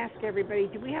want to ask everybody,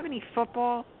 do we have any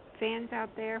football fans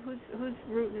out there? Who's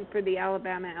rooting for the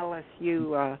Alabama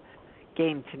LSU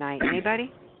game tonight?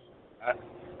 Anybody?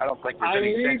 I don't think there's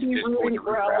any sense in just rooting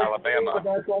for Alabama. But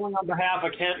that's only on behalf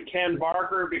of Ken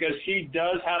Barker, because he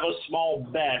does have a small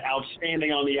bet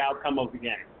outstanding on the outcome of the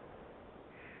game.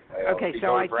 Well, okay,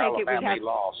 so I take it we have.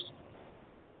 Lost.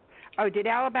 Oh, did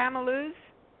Alabama lose?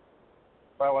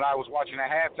 Well, when I was watching at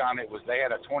halftime,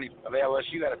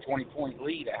 LSU had a 20-point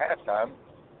lead at halftime.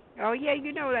 Oh yeah,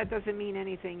 that doesn't mean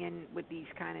anything with these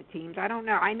kind of teams. I don't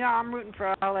know. I know I'm rooting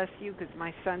for LSU because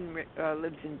my son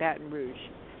lives in Baton Rouge.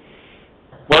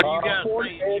 What do you guys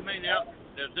think?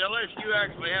 Does LSU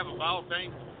actually have a ball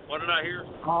team? What did I hear?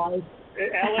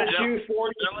 LSU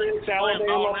 46,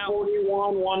 Alabama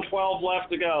 41, 112 left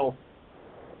to go.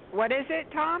 What is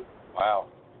it, Tom? Wow.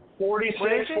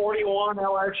 46-41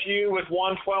 LSU with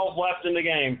 1:12 left in the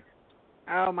game.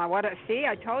 Oh my! See,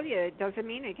 I told you it doesn't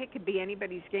mean it could be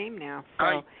anybody's game now. So.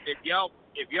 Hey,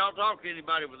 if y'all talk to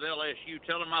anybody with LSU,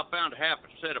 tell them I found half a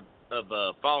set of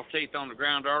false teeth on the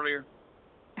ground earlier.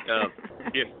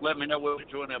 Just let me know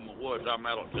which one of them it was. I'll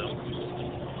mail it to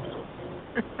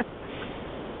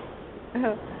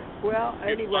them. Well,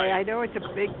 anyway, I know it's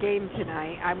a big game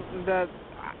tonight.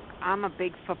 I'm a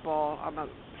big football. I'm a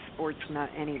sports nut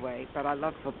anyway, but I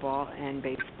love football and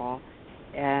baseball,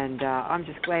 and I'm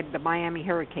just glad the Miami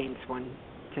Hurricanes won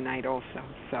tonight also.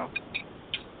 So.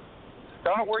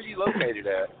 Donna, where are you located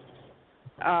at?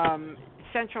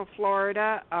 Central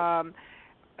Florida.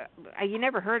 You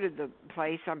never heard of the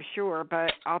place, I'm sure,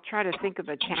 but I'll try to think of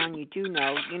a town you do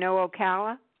know. You know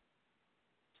Ocala?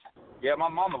 Yeah, my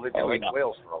mama lived in Lake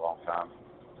Wales for a long time.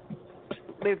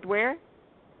 Lived where?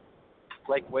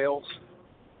 Lake Wales.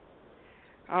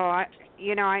 Oh, I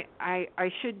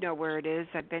should know where it is.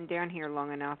 I've been down here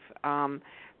long enough,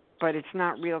 but it's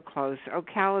not real close.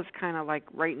 Ocala's kind of like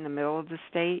right in the middle of the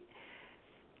state,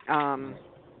 and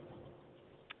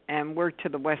we're to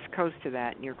the west coast of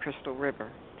that, near Crystal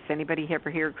River. Does anybody ever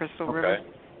hear of Crystal River?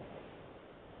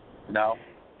 No.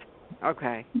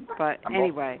 Okay, but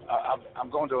anyway. I'm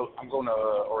going to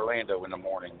Orlando in the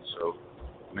morning, so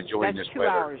I'm enjoying this weather.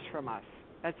 That's 2 hours from us.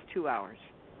 That's 2 hours.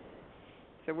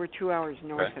 So we're 2 hours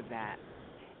north of that.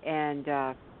 And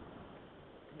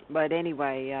but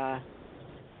anyway,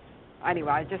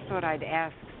 I just thought I'd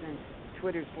ask since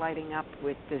Twitter's lighting up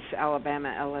with this Alabama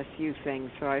LSU thing,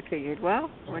 so I figured, well,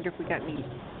 I wonder if we got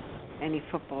any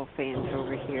football fans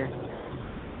over here.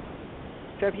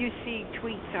 So if you see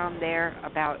tweets on there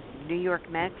about New York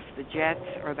Mets, the Jets,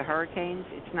 or the Hurricanes,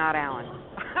 it's not Alan.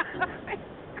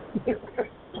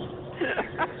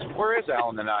 Where is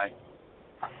Alan tonight?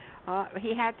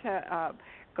 He had to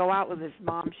go out with his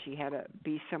mom. She had to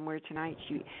be somewhere tonight.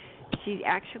 She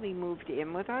actually moved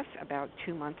in with us about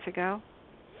 2 months ago,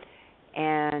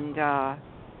 and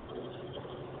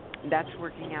that's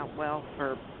working out well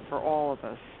for all of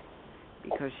us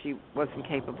because she wasn't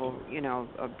capable,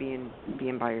 of being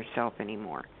by herself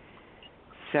anymore.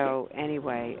 So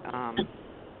anyway,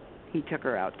 he took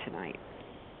her out tonight.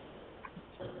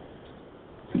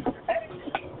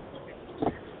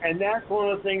 And that's one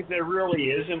of the things that really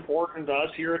is important to us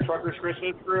here at Truckers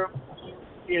Christmas Group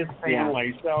is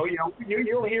family. Yeah. So,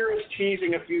 you'll hear us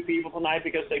teasing a few people tonight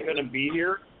because they couldn't be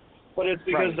here, but it's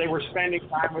because they were spending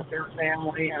time with their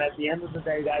family, and at the end of the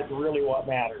day, that's really what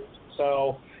matters.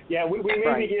 So, yeah, we may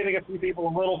be giving a few people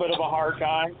a little bit of a hard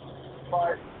time,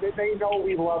 but they know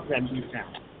we love them deep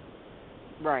down.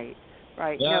 Right.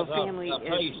 Yeah, family I'll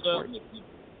tell you something.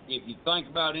 If you think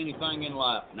about anything in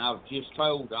life, and I was just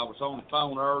told, I was on the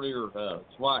phone earlier,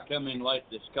 that's why I come in late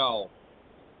to this call.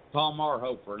 Paul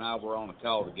Marhofer and I were on a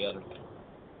call together.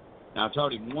 And I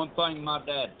told him one thing my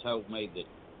dad told me that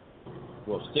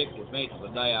will stick with me to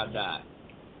the day I die.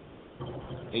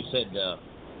 He said,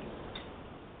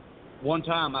 one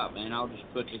time, I'll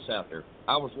just put this out there.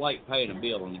 I was late paying a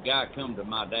bill, and the guy come to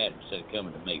my dad instead of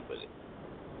coming to me with it.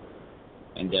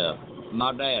 And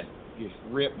my dad just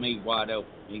ripped me wide open.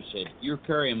 He said, "You're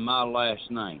carrying my last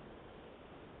name."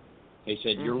 He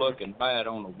said, "You're looking bad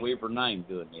on a Weaver name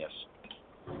doing this."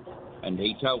 And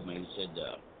he told me, he said,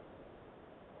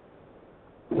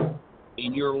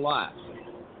 in your life,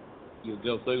 you'll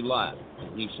go through life.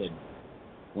 And he said,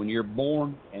 when you're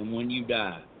born and when you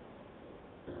die,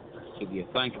 if you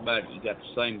think about it, you got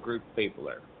the same group of people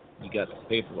there. You got the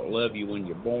people that love you when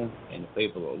you're born and the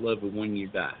people that love you when you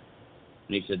die.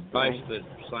 And he said, basically,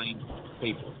 the same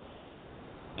people.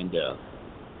 And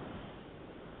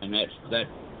that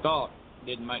thought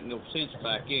didn't make no sense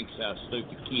back then because I was a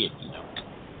stupid kid,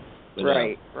 But,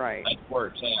 right. That's where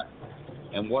it's at.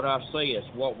 And what I see is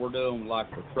what we're doing, like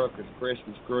the Truckers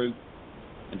Christmas Group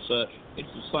and such, it's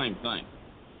the same thing.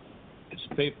 It's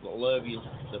the people that love you,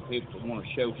 the people that want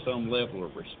to show some level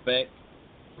of respect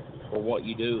for what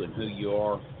you do and who you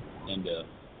are. And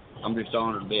I'm just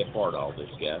honored to be a part of all this,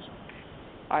 guys.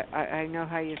 I know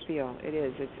how you feel. It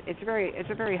is. It's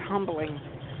a very humbling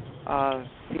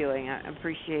feeling. I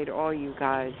appreciate all you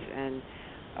guys. And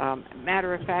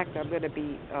matter of fact, I'm going to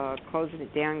be closing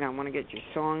it down. I want to get your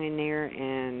song in there,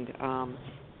 and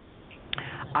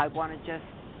I want to just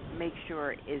make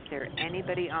sure: is there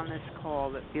anybody on this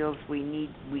call that feels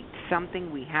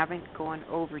something we haven't gone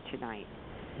over tonight,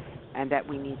 and that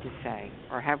we need to say,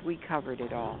 or have we covered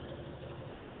it all?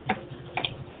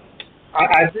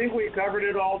 I think we've covered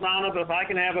it all, Donna, but if I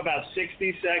can have about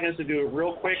 60 seconds to do a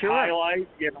real quick highlight,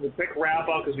 a quick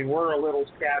wrap-up, because we were a little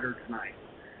scattered tonight.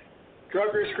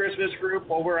 Truckers Christmas Group,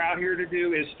 what we're out here to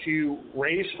do is to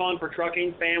raise funds for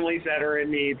trucking families that are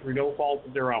in need through no fault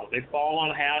of their own. They fall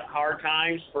on hard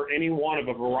times for any one of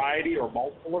a variety or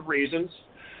multiple of reasons.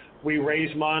 We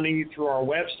raise money through our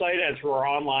website and through our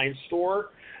online store.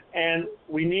 And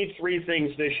we need three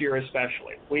things this year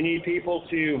especially. We need people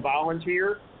to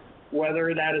volunteer,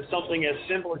 whether that is something as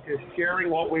simple as just sharing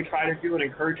what we try to do and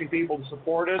encouraging people to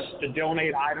support us, to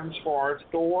donate items for our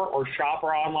store or shop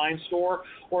our online store,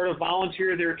 or to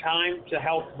volunteer their time to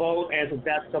help vote and to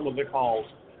vet some of the calls.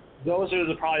 Those are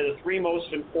probably the three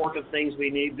most important things we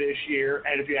need this year.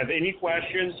 And if you have any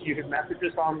questions, you can message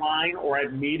us online or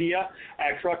at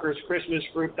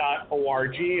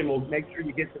media@truckerschristmasgroup.org, and we'll make sure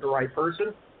you get to the right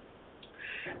person.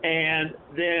 And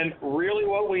then really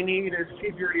what we need is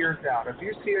keep your ears out. If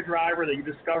you see a driver that you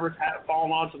discover has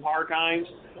fallen on some hard times,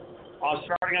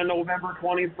 starting on November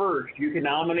 21st, you can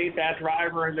nominate that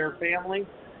driver and their family.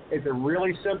 It's a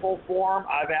really simple form.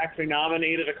 I've actually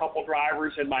nominated a couple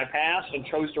drivers in my past and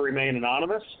chose to remain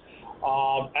anonymous.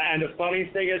 And the funny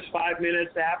thing is, 5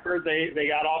 minutes after they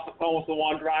got off the phone with the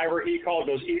one driver, he called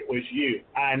and goes, "It was you.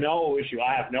 I know it was you.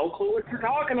 I have no clue what you're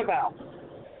talking about."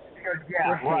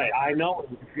 Yeah, right. I know it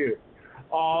was you.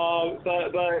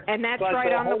 And that's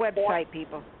right on the website,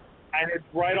 people. And it's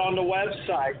right on the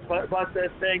website. But the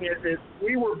thing is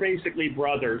we were basically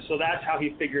brothers, so that's how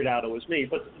he figured out it was me.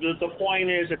 But the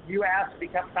point is, if you ask to be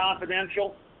kept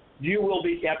confidential, you will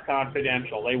be kept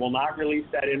confidential. They will not release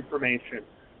that information.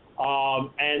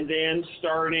 And then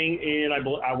starting in, I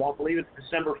won't believe it's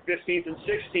December 15th and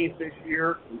 16th this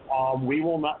year, we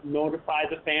will not notify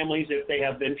the families if they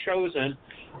have been chosen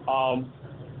of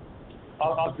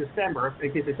December,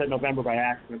 in case they said November by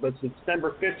accident, but it's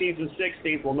December 15th and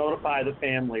 16th, we'll notify the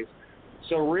families.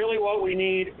 So really what we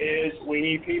need is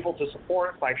people to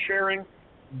support us by sharing,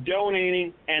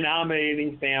 donating, and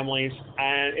nominating families,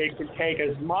 and it can take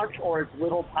as much or as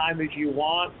little time as you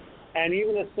want. And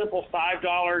even a simple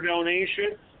 $5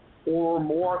 donation or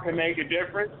more can make a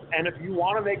difference. And if you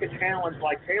want to make a challenge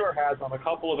like Taylor has on a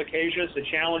couple of occasions to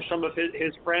challenge some of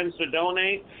his friends to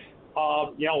donate,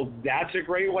 that's a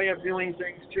great way of doing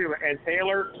things too. And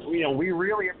Taylor, we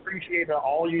really appreciate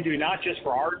all you do, not just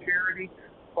for our charity,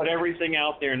 but everything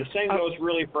out there. And the same goes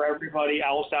really for everybody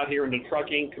else out here in the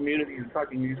trucking community, the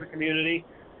trucking music community.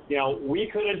 We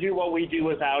couldn't do what we do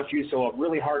without you, so a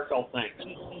really heartfelt thanks.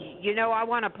 I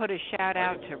want to put a shout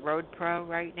out to Road Pro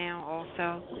right now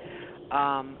also.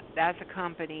 That's a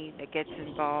company that gets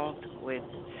involved with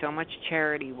so much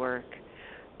charity work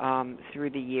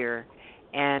through the year.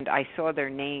 And I saw their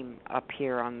name up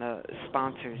here on the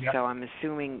sponsors, so I'm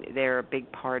assuming they're a big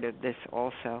part of this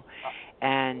also.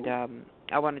 And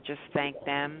I want to just thank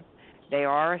them. They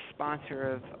are a sponsor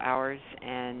of ours,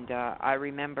 and I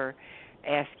remember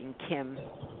asking Kim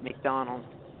McDonald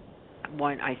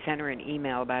I sent her an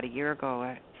email about a year ago.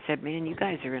 I said, "Man, you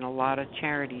guys are in a lot of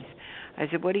charities." I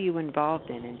said, "What are you involved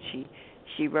in?" And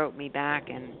she wrote me back,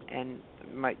 and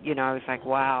I was like,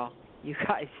 "Wow, you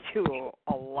guys do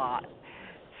a lot."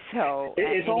 So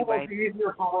it's anyway. Almost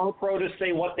easier for Road Pro to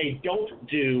say what they don't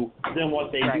do than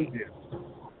what they do.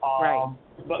 Right.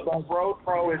 But Road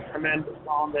Pro is tremendous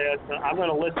on this. I'm going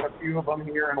to list a few of them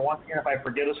here, and once again, if I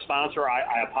forget a sponsor,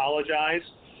 I apologize.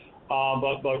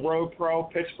 But Road Pro,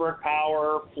 Pittsburgh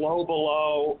Power, Flow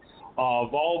Below,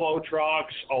 Volvo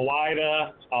Trucks,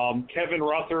 OIDA, Kevin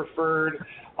Rutherford.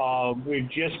 We've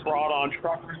just brought on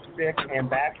Trucker Stick and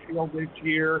Backfield this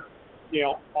year.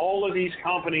 All of these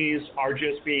companies are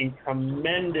just being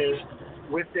tremendous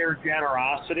with their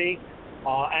generosity,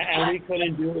 and we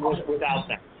couldn't do it without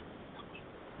them.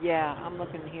 Yeah, I'm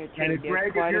looking here too. And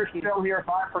Greg, if you're still here, if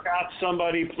I forgot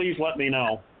somebody, please let me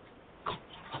know.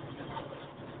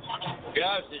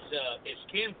 Guys, is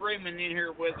Ken Freeman in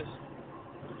here with us?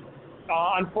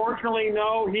 Unfortunately,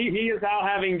 no. He is out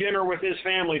having dinner with his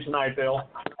family tonight, Bill.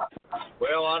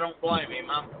 Well, I don't blame him.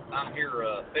 I'm here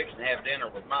fixing to have dinner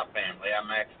with my family.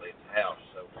 I'm actually at the house,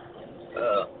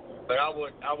 so. But I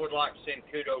would like to send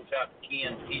kudos out to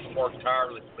Ken. He's worked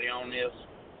tirelessly on this,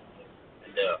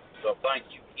 and so thank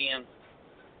you, Ken,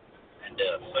 and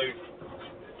Sue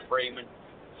Freeman.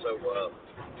 So,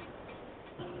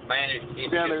 man, it's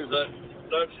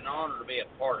such an honor to be a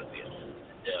part of this.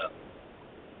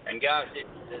 And guys,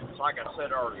 it's like I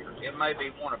said earlier, it may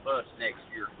be one of us next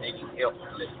year needing help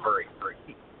in this very free.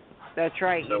 That's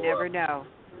right. So, you never know.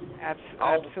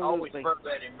 Absolutely. Always bear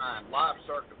that in mind. Life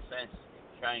circumstances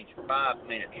can change 5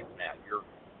 minutes from now.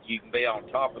 You can be on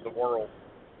top of the world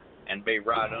and be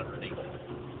right underneath it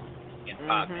in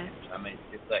 5 minutes. I mean,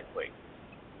 it's that quick.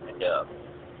 And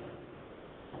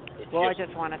I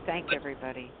just want to thank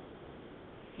everybody.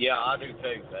 Yeah, I do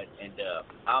too, and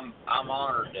I'm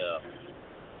honored.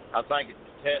 I think it's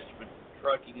a testament to the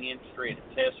trucking industry and a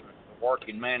testament to the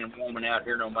working man and woman out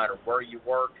here, no matter where you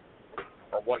work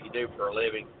or what you do for a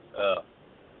living.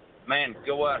 Man,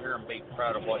 go out here and be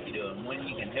proud of what you do, and when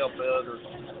you can help others,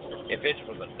 if it's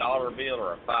with $1 bill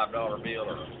or a $5 bill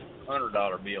or a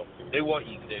 $100 bill, do what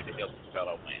you can do to help your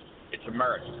fellow man. It's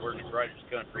America. We're the greatest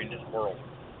country in this world.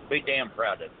 Be damn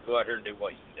proud of it. Go out here and do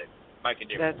what you can do. Make a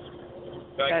difference.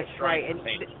 That's right. And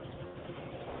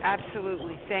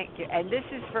absolutely. Thank you. And this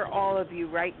is for all of you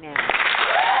right now.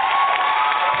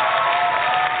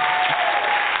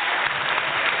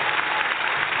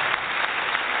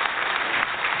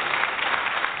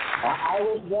 I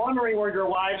was wondering where your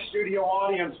live studio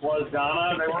audience was,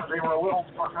 Donna. They were a little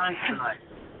behind tonight.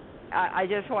 I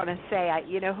just want to say,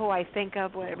 you know who I think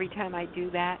of every time I do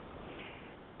that?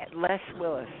 Les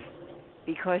Willis,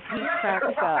 because he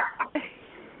cracks up.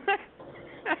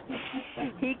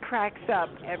 He cracks up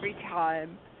every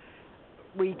time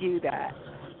we do that.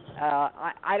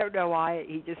 I don't know why.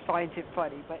 He just finds it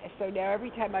funny. But so now every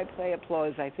time I play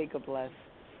applause, I think of Les.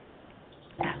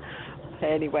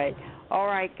 Anyway, all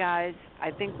right, guys. I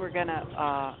think we're going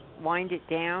to wind it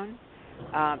down.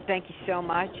 Thank you so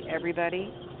much,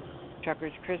 everybody.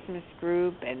 Truckers Christmas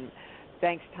Group, and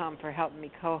thanks, Tom, for helping me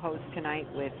co-host tonight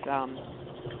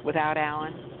without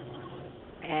Alan.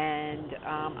 And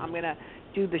I'm going to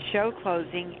do the show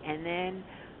closing, and then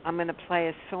I'm going to play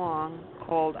a song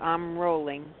called I'm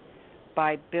Rolling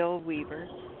by Bill Weaver.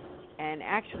 And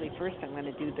actually, first I'm going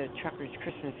to do the Truckers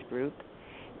Christmas Group,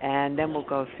 and then we'll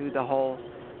go through the whole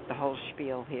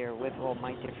spiel here with all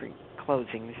my different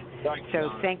closings.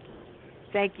 So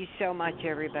thank you so much,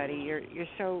 everybody. You're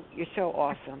so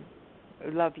awesome. I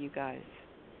love you guys.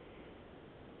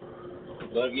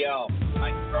 Love y'all.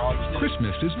 Thanks for all you do.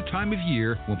 Christmas is the time of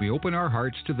year when we open our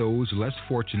hearts to those less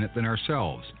fortunate than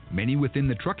ourselves. Many within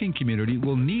the trucking community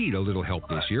will need a little help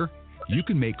this year. You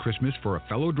can make Christmas for a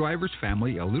fellow driver's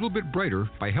family a little bit brighter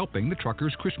by helping the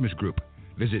Truckers Christmas Group.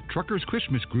 Visit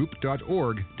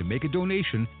truckerschristmasgroup.org to make a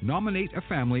donation, nominate a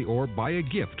family, or buy a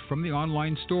gift from the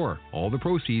online store. All the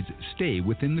proceeds stay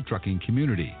within the trucking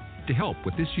community. To help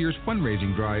with this year's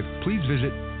fundraising drive, please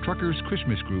visit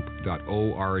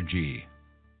truckerschristmasgroup.org.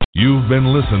 You've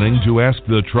been listening to Ask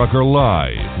the Trucker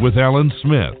Live with Alan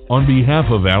Smith. On behalf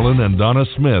of Alan and Donna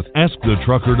Smith,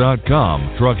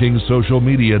 AskTheTrucker.com,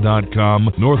 TruckingSocialMedia.com,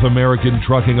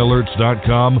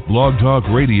 NorthAmericanTruckingAlerts.com, Blog Talk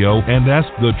Radio, and Ask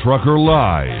the Trucker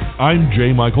Live. I'm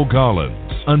J. Michael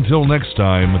Collins. Until next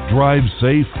time, drive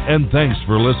safe and thanks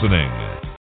for listening.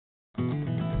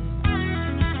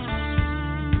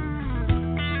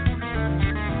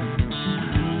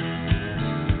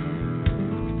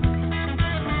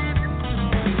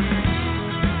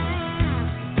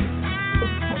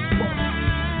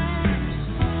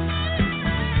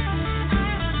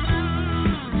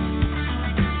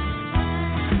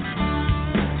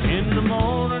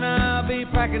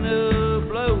 Packing up,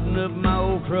 loading up my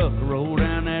old truck, roll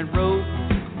down that road.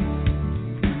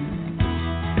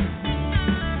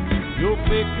 Your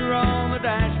picture on the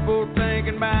dashboard,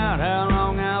 thinking about how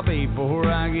long I'll be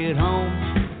before I get home.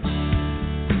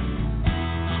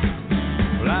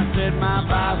 Well, I set my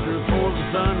visor for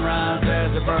the sunrise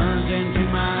as it burns into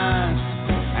my eyes,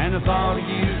 and the thought of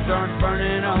you starts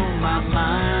burning on my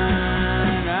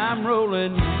mind. I'm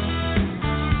rolling.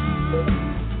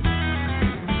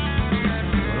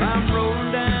 I'm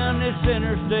rolling down this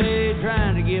interstate,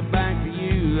 trying to get back to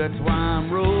you. That's why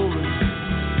I'm rolling.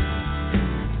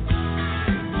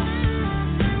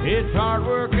 It's hard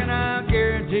work, and I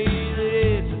guarantee that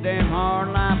it's a damn hard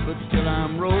life, but still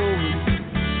I'm rolling.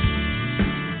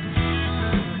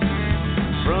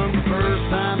 From the first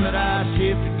time that I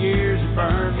shifted gears, it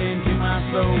burned into my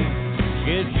soul.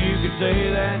 Guess you could say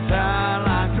that's how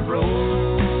I like to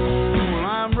roll.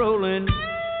 I'm rolling.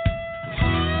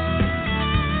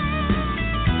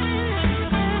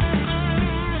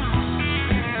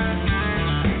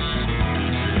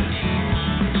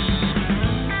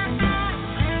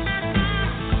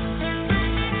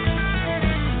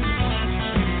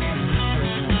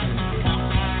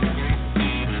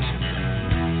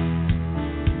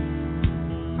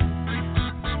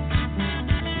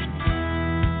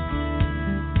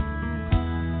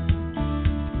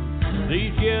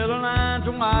 These yellow lines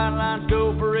and white lines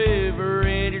go forever.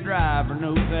 Any driver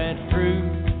knows that's true.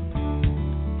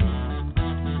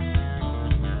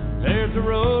 There's a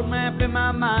road map in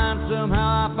my mind.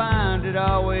 Somehow I find it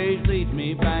always leads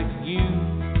me back to you.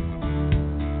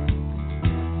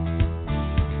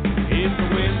 If the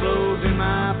wind blows in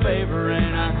my favor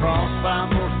and I cross by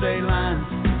more state lines,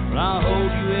 well, I'll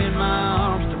hold you in my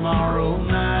arms tomorrow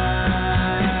night.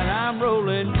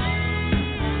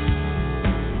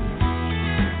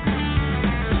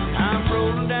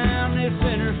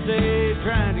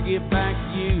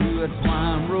 like you, that's why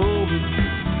I'm rolling.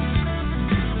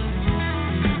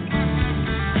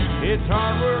 It's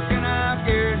hard work and I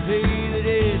guarantee that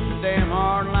it's a damn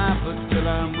hard life, but still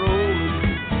I'm rolling.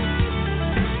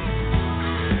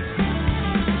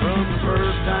 From the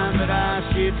first time that I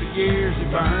shipped the gears,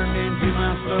 it burned into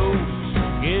my soul.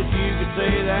 Guess you could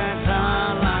say that's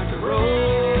how I like to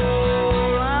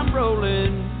roll. I'm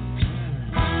rolling.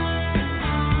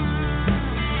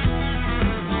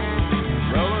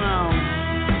 Rolling on.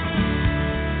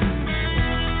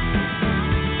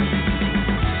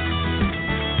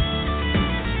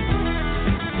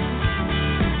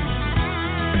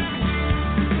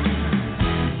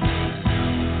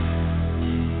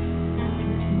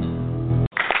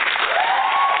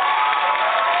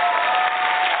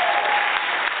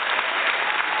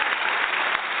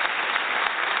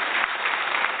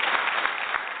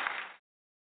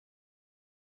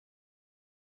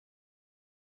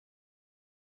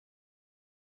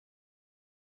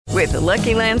 With the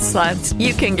Lucky Land Slots,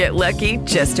 you can get lucky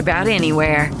just about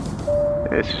anywhere.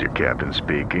 This is your captain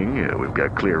speaking. We've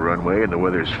got clear runway and the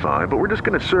weather's fine, but we're just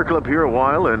going to circle up here a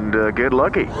while and get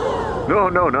lucky.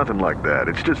 No, nothing like that.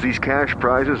 It's just these cash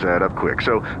prizes add up quick.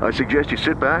 So I suggest you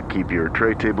sit back, keep your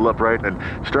tray table upright, and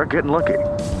start getting lucky.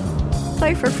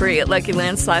 Play for free at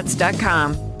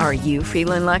LuckyLandSlots.com. Are you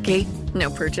feeling lucky? No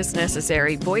purchase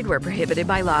necessary. Void where prohibited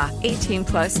by law.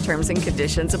 18+ terms and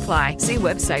conditions apply. See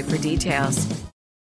website for details.